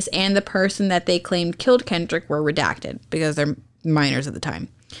witness and the person that they claimed killed Kendrick were redacted because they're minors at the time.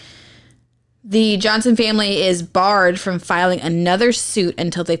 The Johnson family is barred from filing another suit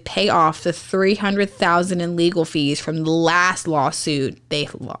until they pay off the $300,000 in legal fees from the last lawsuit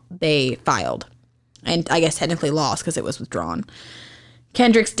they filed. And I guess technically lost because it was withdrawn.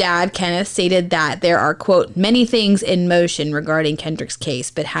 Kendrick's dad, Kenneth, stated that there are, quote, many things in motion regarding Kendrick's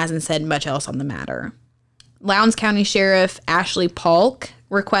case, but hasn't said much else on the matter. Lowndes County Sheriff Ashley Polk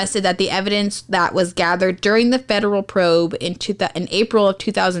requested that the evidence that was gathered during the federal probe in April of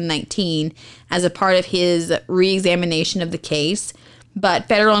 2019 as a part of his re-examination of the case, but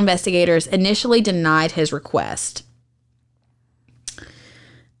federal investigators initially denied his request.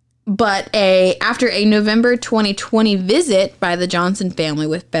 But after a November 2020 visit by the Johnson family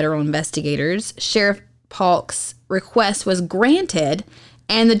with federal investigators, Sheriff Polk's request was granted,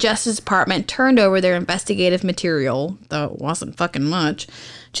 and the Justice Department turned over their investigative material, though it wasn't fucking much,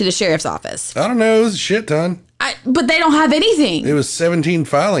 to the sheriff's office. I don't know. It was a shit ton. But they don't have anything. It was 17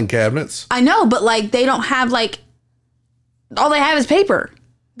 filing cabinets. I know, but, they don't have, all they have is paper.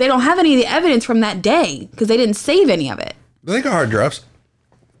 They don't have any of the evidence from that day because they didn't save any of it. They got hard drives.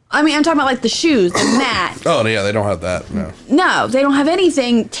 I mean, I'm talking about, the shoes, the mat. Oh, yeah, they don't have that, no. No, they don't have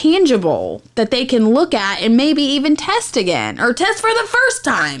anything tangible that they can look at and maybe even test again, or test for the first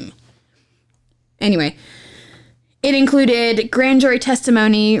time. Anyway, it included grand jury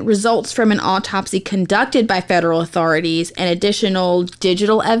testimony, results from an autopsy conducted by federal authorities, and additional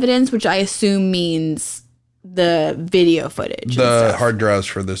digital evidence, which I assume means the video footage. The hard drives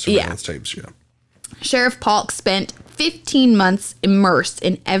for the surveillance tapes, yeah. Sheriff Polk spent 15 months immersed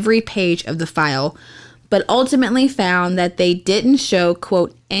in every page of the file, but ultimately found that they didn't show,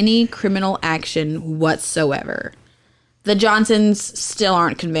 quote, any criminal action whatsoever. The Johnsons still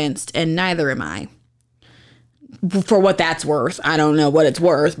aren't convinced, and neither am I. For what that's worth. I don't know what it's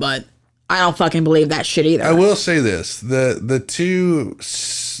worth, but I don't fucking believe that shit either. I will say this. The two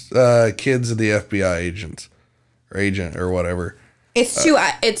kids of the FBI agents or agent or whatever.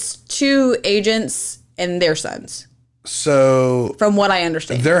 It's two agents and their sons. So, from what I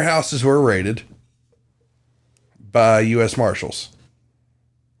understand, their houses were raided by U.S. Marshals.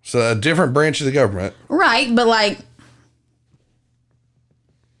 So a different branch of the government. Right, but like,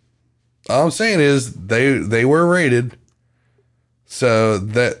 all I'm saying is they were raided. So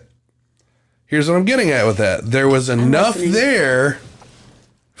that, here's what I'm getting at with that. There was enough there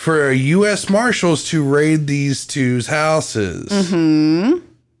for U.S. Marshals to raid these two's houses. Mm-hmm.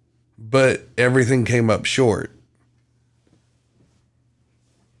 But everything came up short.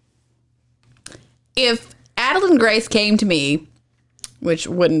 If Adeline Grace came to me, which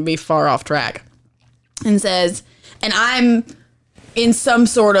wouldn't be far off track, and says, and I'm in some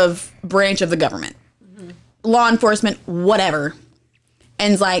sort of branch of the government, law enforcement, whatever,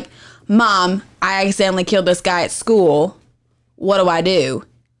 and it's like, Mom, I accidentally killed this guy at school. What do I do?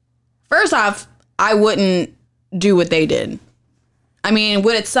 First off, I wouldn't do what they did. I mean,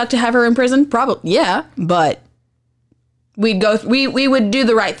 would it suck to have her in prison? Probably, yeah, but we would do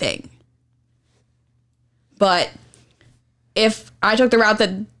the right thing. But if I took the route that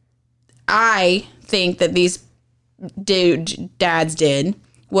I think that these dads did,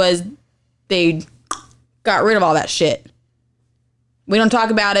 was they got rid of all that shit. We don't talk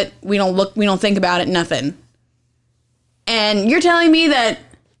about it. We don't think about it, nothing. And you're telling me that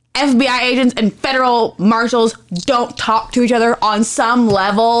FBI agents and federal marshals don't talk to each other on some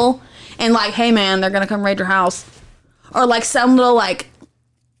level and like, hey man, they're going to come raid your house. Or like some little like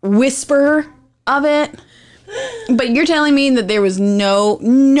whisper of it. But you're telling me that there was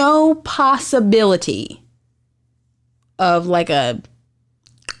no possibility of like a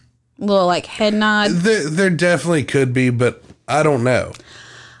little like head nod? There definitely could be, but I don't know.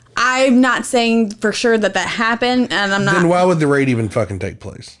 I'm not saying for sure that happened, and I'm not. Then why would the raid even fucking take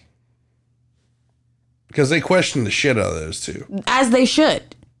place? Because they questioned the shit out of those two. As they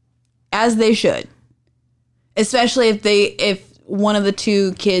should. As they should. Especially if one of the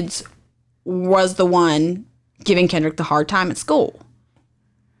two kids was the one giving Kendrick the hard time at school.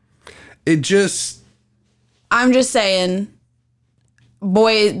 I'm just saying,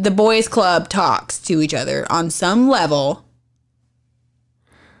 the boys club talks to each other on some level.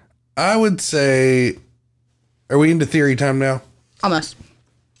 I would say, are we into theory time now? Almost.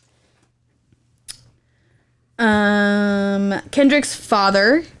 Kendrick's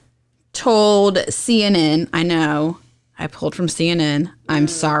father told CNN, I know, I pulled from CNN, I'm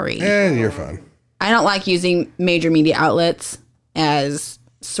sorry. You're fine. I don't like using major media outlets as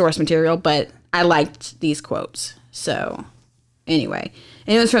source material, but I liked these quotes. So, anyway.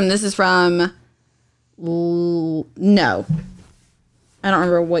 And this is from, no. I don't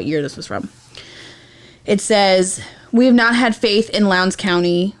remember what year this was from. It says, we have not had faith in Lowndes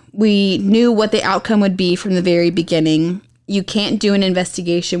County. We knew what the outcome would be from the very beginning. You can't do an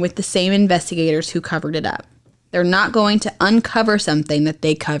investigation with the same investigators who covered it up. They're not going to uncover something that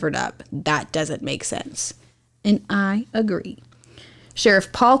they covered up. That doesn't make sense. And I agree.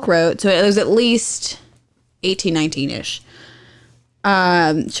 Sheriff Polk wrote, so it was at least 1819-ish.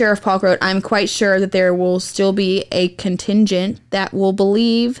 Sheriff Polk wrote, I'm quite sure that there will still be a contingent that will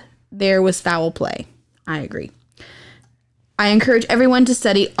believe there was foul play. I agree. I encourage everyone to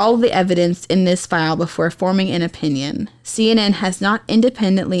study all the evidence in this file before forming an opinion. CNN has not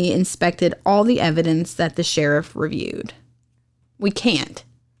independently inspected all the evidence that the sheriff reviewed. We can't.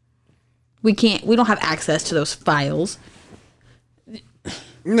 We don't have access to those files.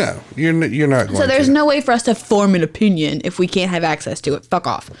 No, you're not going to. So there's no way for us to form an opinion if we can't have access to it. Fuck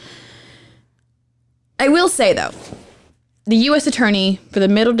off. I will say, though, the U.S. Attorney for the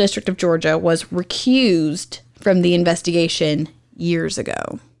Middle District of Georgia was recused from the investigation years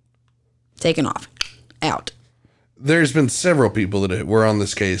ago. Taken off. Out. There's been several people that were on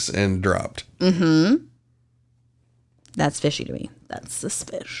this case and dropped. Mm-hmm. That's fishy to me. That's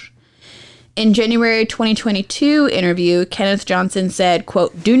suspicious. In January 2022 interview, Kenneth Johnson said,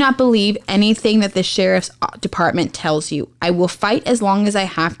 quote, do not believe anything that the sheriff's department tells you. I will fight as long as I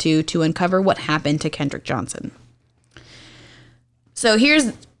have to uncover what happened to Kendrick Johnson. So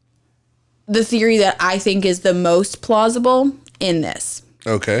here's the theory that I think is the most plausible in this.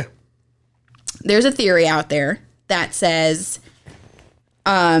 Okay. There's a theory out there that says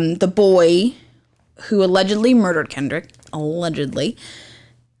the boy who allegedly murdered Kendrick,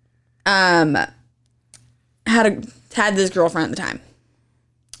 had this girlfriend at the time.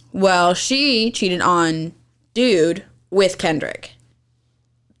 Well, she cheated on dude with Kendrick.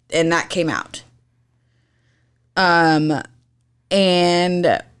 And that came out. And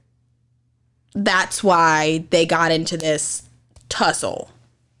that's why they got into this tussle.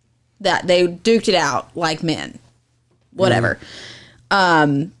 That they duked it out like men. whatever.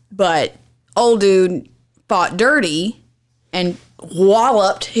 But old dude fought dirty and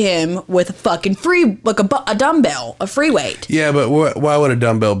walloped him with a fucking a dumbbell, a free weight. Yeah, but why would a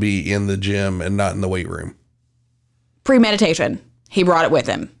dumbbell be in the gym and not in the weight room? Premeditation. He brought it with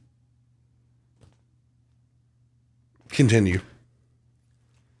him. Continue.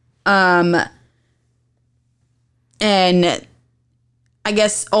 And I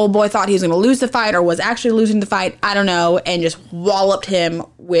guess old boy thought he was going to lose the fight or was actually losing the fight. I don't know. And just walloped him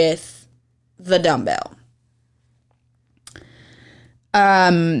with the dumbbell.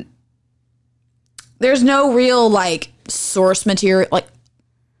 There's no real like source material, like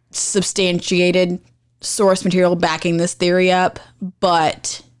substantiated source material backing this theory up,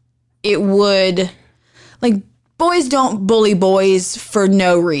 but it would, like, boys don't bully boys for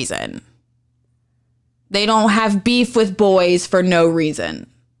no reason. They don't have beef with boys for no reason.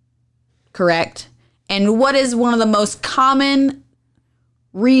 Correct? And what is one of the most common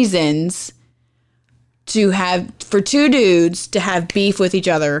reasons for two dudes to have beef with each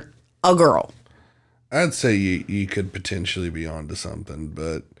other? A girl. I'd say you could potentially be onto something,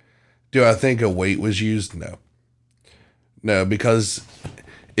 but do I think a weight was used? No. No, because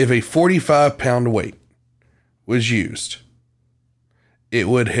if a 45-pound weight was used, it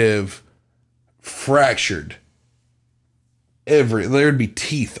would have fractured there'd be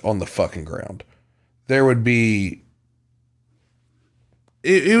teeth on the fucking ground. There would be,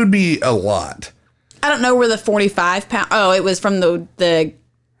 it would be a lot. I don't know where the 45 pound, it was from the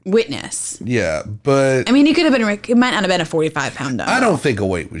witness. Yeah, but I mean, it might not have been a 45-pound dumbbell. I don't think a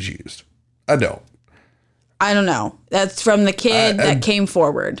weight was used. I don't know. That's from the kid that came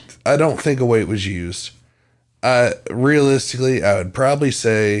forward. I don't think a weight was used. Realistically, I would probably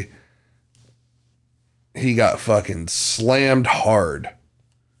say he got fucking slammed hard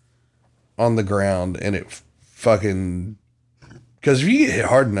on the ground, and it fucking, because if you get hit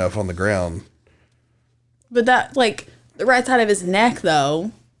hard enough on the ground. But that, like, the right side of his neck,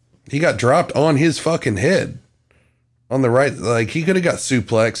 though. He got dropped on his fucking head. On the right, like, he could have got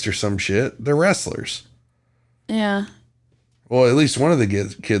suplexed or some shit. They're wrestlers. Yeah. Well, at least one of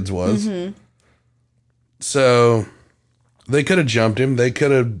the kids was. Mm-hmm. So, they could have jumped him. They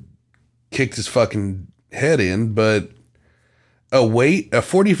could have kicked his fucking head in, but a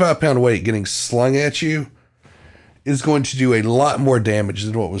 45-pound weight getting slung at you is going to do a lot more damage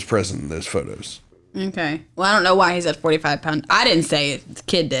than what was present in those photos. Okay. Well, I don't know why he's at 45 pounds. I didn't say it. The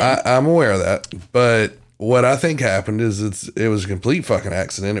kid did. I'm aware of that. But what I think happened is it was a complete fucking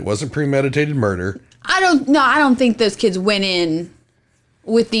accident. It wasn't premeditated murder. I don't think those kids went in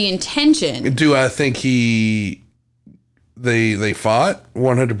with the intention. Do I think they fought?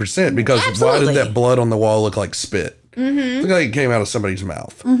 100%. Because Absolutely. Why did that blood on the wall look like spit? Mm-hmm. It looked like it came out of somebody's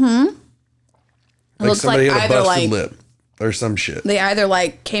mouth. Mm-hmm. Like somebody had a busted lip. Or some shit. They either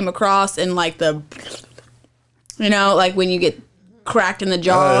like came across in like like when you get cracked in the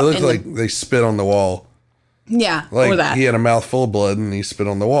jaw. It looked like they spit on the wall. Yeah, like or that. He had a mouthful of blood and he spit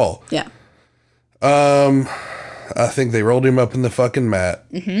on the wall. Yeah. I think they rolled him up in the fucking mat.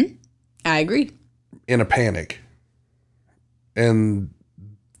 Mm-hmm. I agree. In a panic. And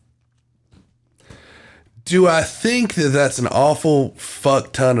do I think that that's an awful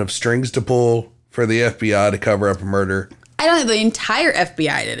fuck ton of strings to pull for the FBI to cover up a murder? I don't think the entire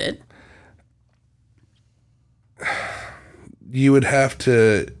FBI did it. You'd have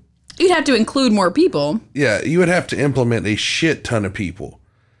to include more people. Yeah, you would have to implement a shit ton of people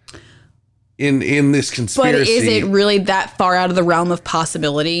in this conspiracy. But is it really that far out of the realm of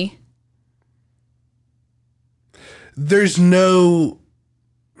possibility? There's no...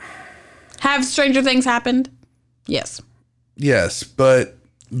 Have stranger things happened? Yes. Yes, but...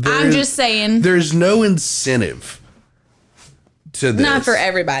 I'm just saying. There's no incentive to this. Not for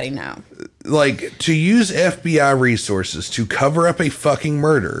everybody, no. Like, to use FBI resources to cover up a fucking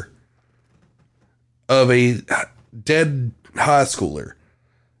murder of a dead high schooler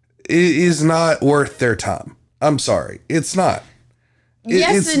is not worth their time. I'm sorry. It's not.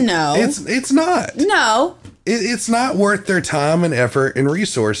 Yes and no. It's not. No. It's not worth their time and effort and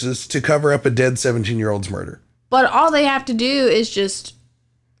resources to cover up a dead 17-year-old's murder. But all they have to do is just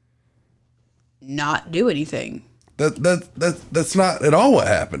not do anything. That's not at all what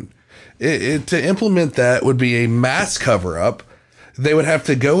happened. To implement that would be a mass cover up. They would have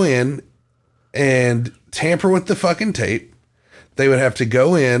to go in and tamper with the fucking tape. They would have to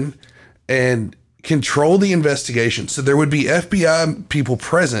go in and control the investigation. So there would be FBI people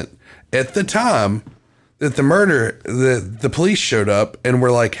present at the time that the police showed up and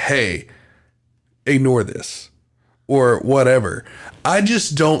were like, hey, ignore this or whatever. I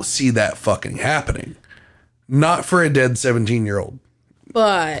just don't see that fucking happening. Not for a dead 17-year-old.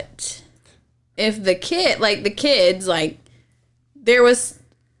 But if the kids, there was,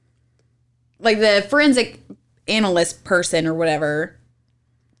 the forensic analyst person or whatever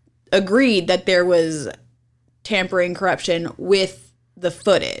agreed that there was tampering, corruption with the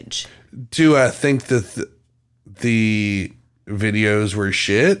footage. Do I think that the videos were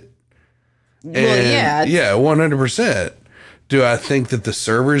shit? Well, yeah. Yeah, 100%. Do I think that the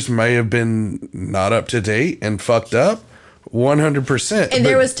servers may have been not up to date and fucked up? 100%. And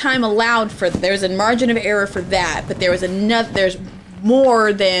there was time allowed there's a margin of error for that, but there's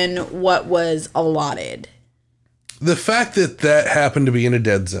more than what was allotted. The fact that happened to be in a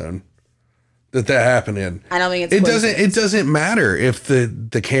dead zone, that happened in. I don't think it doesn't matter if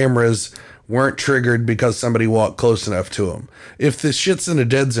the cameras weren't triggered because somebody walked close enough to them. If the shit's in a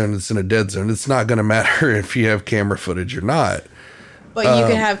dead zone, it's in a dead zone. It's not going to matter if you have camera footage or not. But you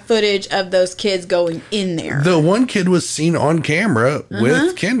could have footage of those kids going in there. The one kid was seen on camera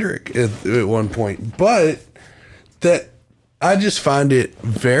with Kendrick at one point. But I just find it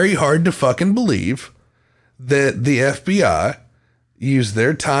very hard to fucking believe that the FBI used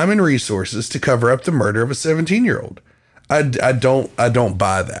their time and resources to cover up the murder of a 17-year-old. I don't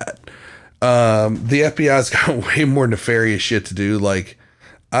buy that. The FBI's got way more nefarious shit to do. Like,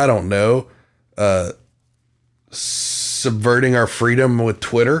 I don't know, subverting our freedom with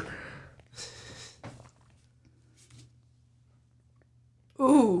Twitter.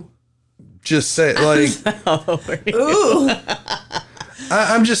 Ooh. Just say, like, ooh.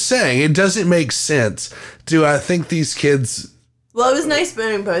 I'm just saying, it doesn't make sense. Do I think these kids... Well, it was nice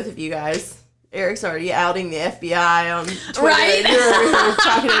meeting both of you guys. Eric's already outing the FBI on Twitter. Right? You're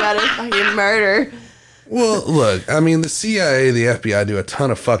talking about a fucking murder. Well, look, I mean, the CIA, the FBI do a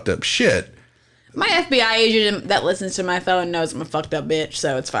ton of fucked up shit. My FBI agent that listens to my phone knows I'm a fucked up bitch,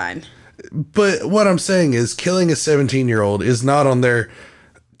 so it's fine. But what I'm saying is killing a 17-year-old is not on their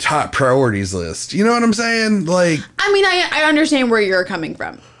top priorities list. You know what I'm saying? Like, I mean, I understand where you're coming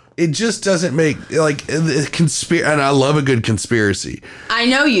from. It just doesn't make, like, and I love a good conspiracy. I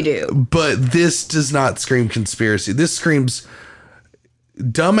know you do. But this does not scream conspiracy. This screams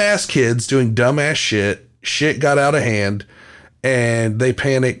dumbass kids doing dumbass shit. Shit got out of hand, and they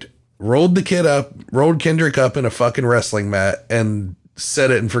panicked, rolled Kendrick up in a fucking wrestling mat, and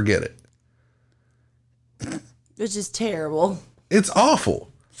set it and forget it. Which is terrible. It's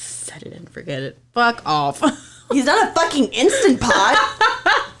awful. Set it and forget it. Fuck off. He's not a fucking Instant Pot.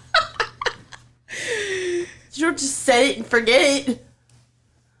 You don't just set it and forget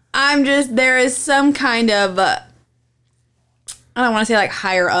it. There is some kind of, I don't want to say like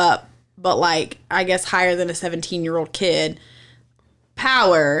higher up, but like, I guess higher than a 17-year-old kid,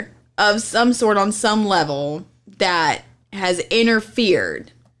 power of some sort on some level that has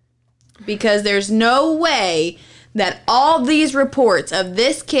interfered. Because there's no way that all these reports of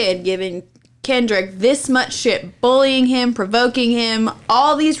this kid giving Kendrick this much shit, bullying him, provoking him,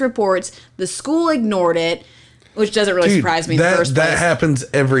 all these reports, the school ignored it, which doesn't really surprise me in the first place. That happens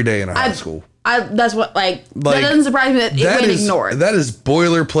every day in a high school. That's what, that doesn't surprise me that it went ignored. That is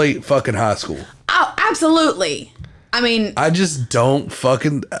boilerplate fucking high school. Oh, absolutely. I mean, I just don't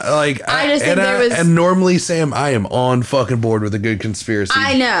fucking, like, and normally, Sam, I am on fucking board with a good conspiracy.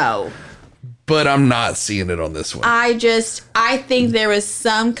 I know. But I'm not seeing it on this one. I think there was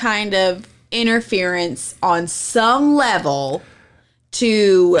some kind of interference on some level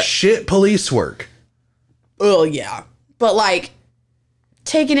to shit police work. Oh yeah, but like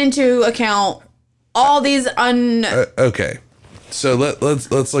taking into account all these okay, so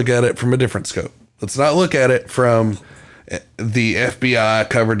let's look at it from a different scope. Let's not look at it from the FBI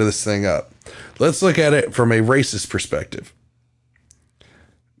covered this thing up. Let's look at it from a racist perspective.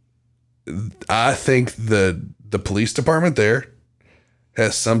 I think the police department there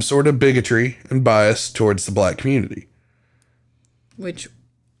has some sort of bigotry and bias towards the black community. Which,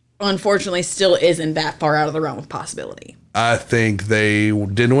 unfortunately, still isn't that far out of the realm of possibility. I think they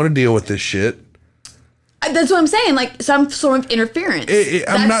didn't want to deal with this shit. That's what I'm saying. Like, some sort of interference.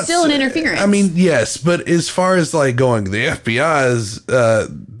 That's still an interference. I mean, yes, but as far as, like, going, the FBI is,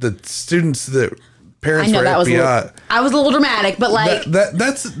 the students that... Parents were FBI. I was a little dramatic, but like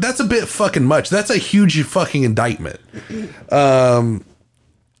that's a bit fucking much. That's a huge fucking indictment. I'm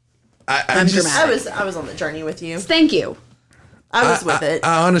dramatic. I was on the journey with you. Thank you. I was with it.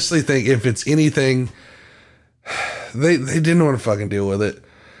 I honestly think if it's anything, they didn't want to fucking deal with it.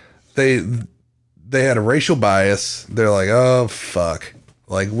 They had a racial bias. They're like, oh fuck,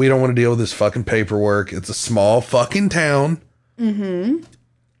 like we don't want to deal with this fucking paperwork. It's a small fucking town. Mm-hmm.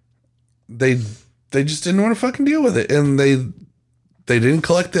 They just didn't want to fucking deal with it. And they didn't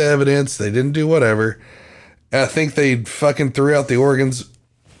collect the evidence. They didn't do whatever. And I think they fucking threw out the organs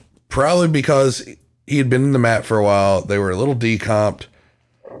probably because he had been in the mat for a while. They were a little decomped.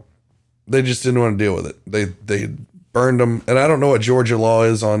 They just didn't want to deal with it. They burned them. And I don't know what Georgia law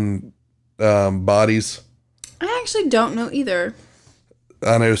is on bodies. I actually don't know either.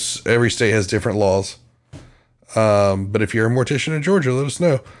 I know every state has different laws. But if you're a mortician in Georgia, let us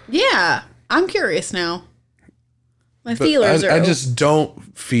know. Yeah, I'm curious now. My feelers are... I just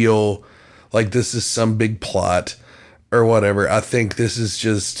don't feel like this is some big plot or whatever. I think this is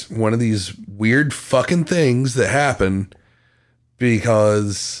just one of these weird fucking things that happen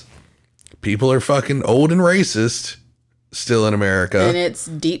because people are fucking old and racist still in America. And it's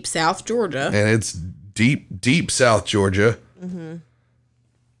deep South Georgia. And it's deep South Georgia. Mm-hmm.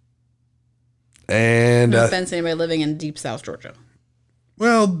 And no offense to anybody living in deep South Georgia.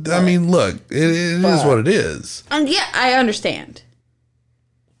 Well, I mean, look, it is what it is. Yeah, I understand.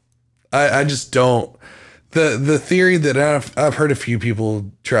 I just don't. The theory that I've heard a few people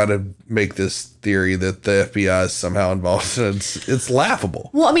try to make this theory that the FBI is somehow involved, and it's laughable.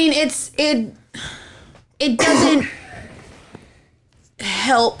 Well, I mean, it doesn't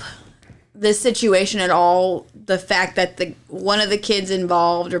help the situation at all. The fact that one of the kids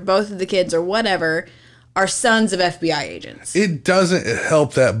involved, or both of the kids, or whatever, are sons of FBI agents. It doesn't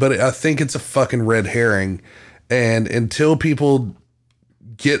help that, but I think it's a fucking red herring. And until people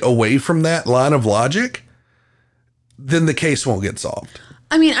get away from that line of logic, then the case won't get solved.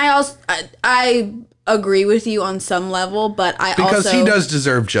 I mean, I agree with you on some level, but because he does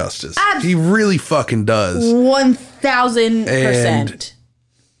deserve justice. He really fucking does. 1000%.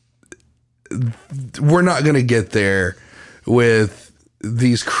 We're not going to get there with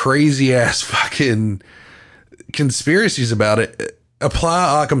these crazy ass fucking conspiracies about it.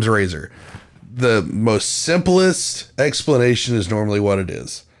 Apply Occam's razor. The most simplest explanation is normally what it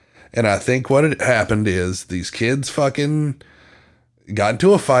is. And I think what had happened is these kids fucking got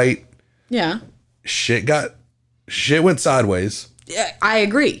into a fight. Yeah. Shit went sideways. Yeah, I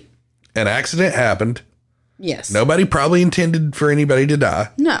agree. An accident happened. Yes. Nobody probably intended for anybody to die.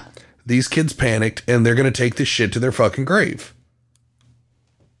 No. These kids panicked and they're going to take this shit to their fucking grave.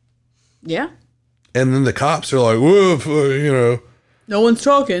 Yeah. And then the cops are like, woof, you know. No one's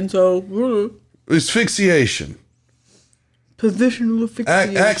talking, so. Asphyxiation. Positional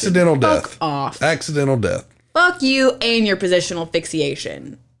asphyxiation. Accidental death. Fuck off. Accidental death. Fuck you and your positional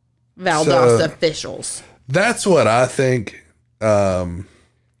asphyxiation. Valdosta officials. That's what I think. But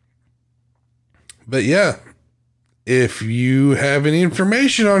yeah. If you have any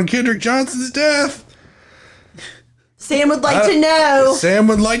information on Kendrick Johnson's death, Sam would like to know. Sam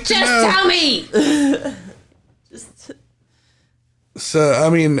would like to know. Just tell me. So,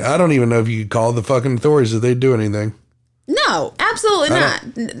 I mean, I don't even know if you could call the fucking authorities if they do anything. No, absolutely not.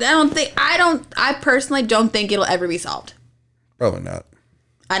 I personally don't think it'll ever be solved. Probably not.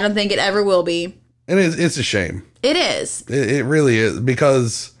 I don't think it ever will be. And it's a shame. It is. It really is,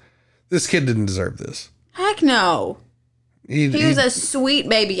 because this kid didn't deserve this. Heck no. He was a sweet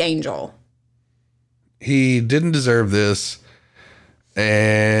baby angel. He didn't deserve this,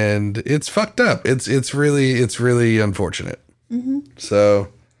 and it's fucked up. It's really unfortunate. Mm-hmm. So,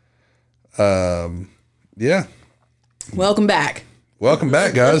 yeah. Welcome back. Welcome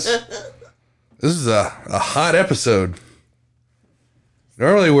back, guys. This is a hot episode.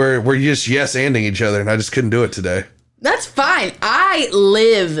 Normally we're just yes-anding each other, and I just couldn't do it today. That's fine. I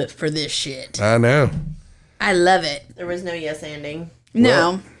live for this shit. I know. I love it. There was no yes-anding. No.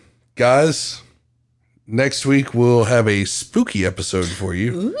 Well, guys, next week we'll have a spooky episode for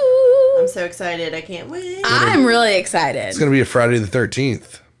you. Ooh. I'm so excited. I can't wait. I'm really excited. It's going to be a Friday the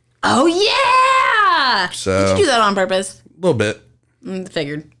 13th. Oh, yeah! So, did you do that on purpose? A little bit.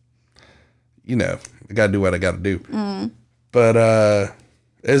 Figured. You know, I got to do what I got to do. Mm. But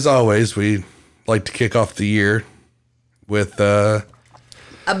as always, we like to kick off the year with a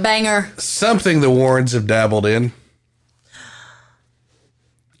banger. Something the Warrens have dabbled in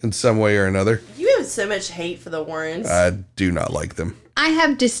some way or another. You have so much hate for the Warrens. I do not like them. I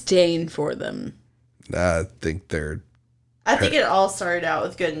have disdain for them. I think it all started out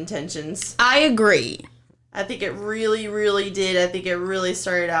with good intentions. I agree. I think it really, really did. I think it really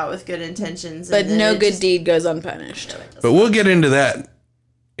started out with good intentions. But no good deed goes unpunished. But we'll get into that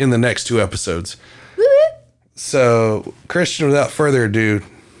in the next 2 episodes. So, Christian, without further ado,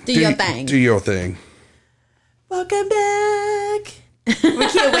 do your thing. Do your thing. Welcome back. We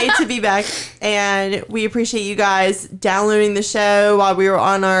can't wait to be back. And we appreciate you guys downloading the show while we were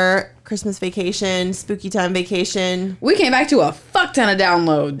on our Christmas vacation, spooky time vacation. We came back to a fuck ton of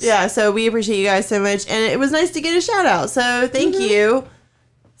downloads. Yeah, so we appreciate you guys so much. And it was nice to get a shout out. So thank you.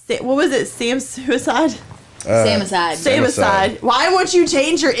 What was it? Sam's suicide? Samicide. Samicide. Why won't you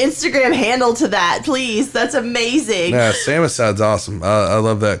change your Instagram handle to that, please? That's amazing. Yeah, Samicide's awesome. I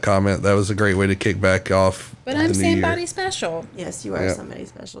love that comment. That was a great way to kick back off. But I'm somebody special. Yes, you are somebody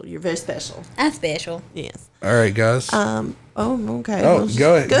special. You're very special. I'm special. Yes. All right, guys. Oh, okay. Oh,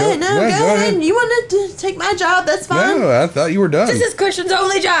 go ahead. Go ahead. No, go ahead. You wanted to take my job? That's fine. No, I thought you were done. This is Christian's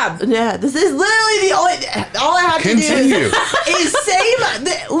only job. Yeah, this is literally the only. All I have Continue. to do is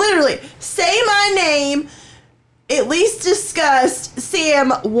say my name. At least discussed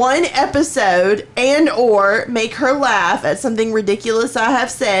Sam one episode and or make her laugh at something ridiculous I have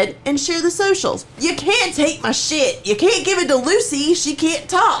said and share the socials. You can't take my shit. You can't give it to Lucy. She can't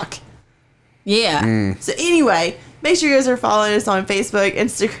talk. Yeah. So anyway, make sure you guys are following us on Facebook,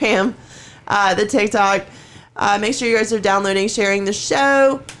 Instagram, the TikTok. Make sure you guys are downloading, sharing the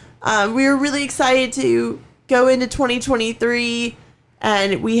show. We're really excited to go into 2023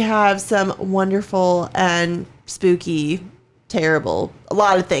 and we have some wonderful and spooky, terrible, a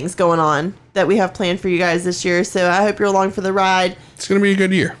lot of things going on that we have planned for you guys this year. So I hope you're along for the ride. It's going to be a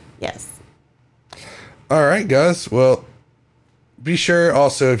good year. Yes. All right, guys. Well, be sure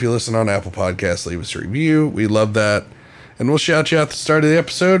also, if you listen on Apple Podcasts, leave us a review. We love that. And we'll shout you out at the start of the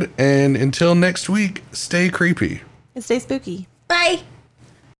episode. And until next week, stay creepy. And stay spooky. Bye.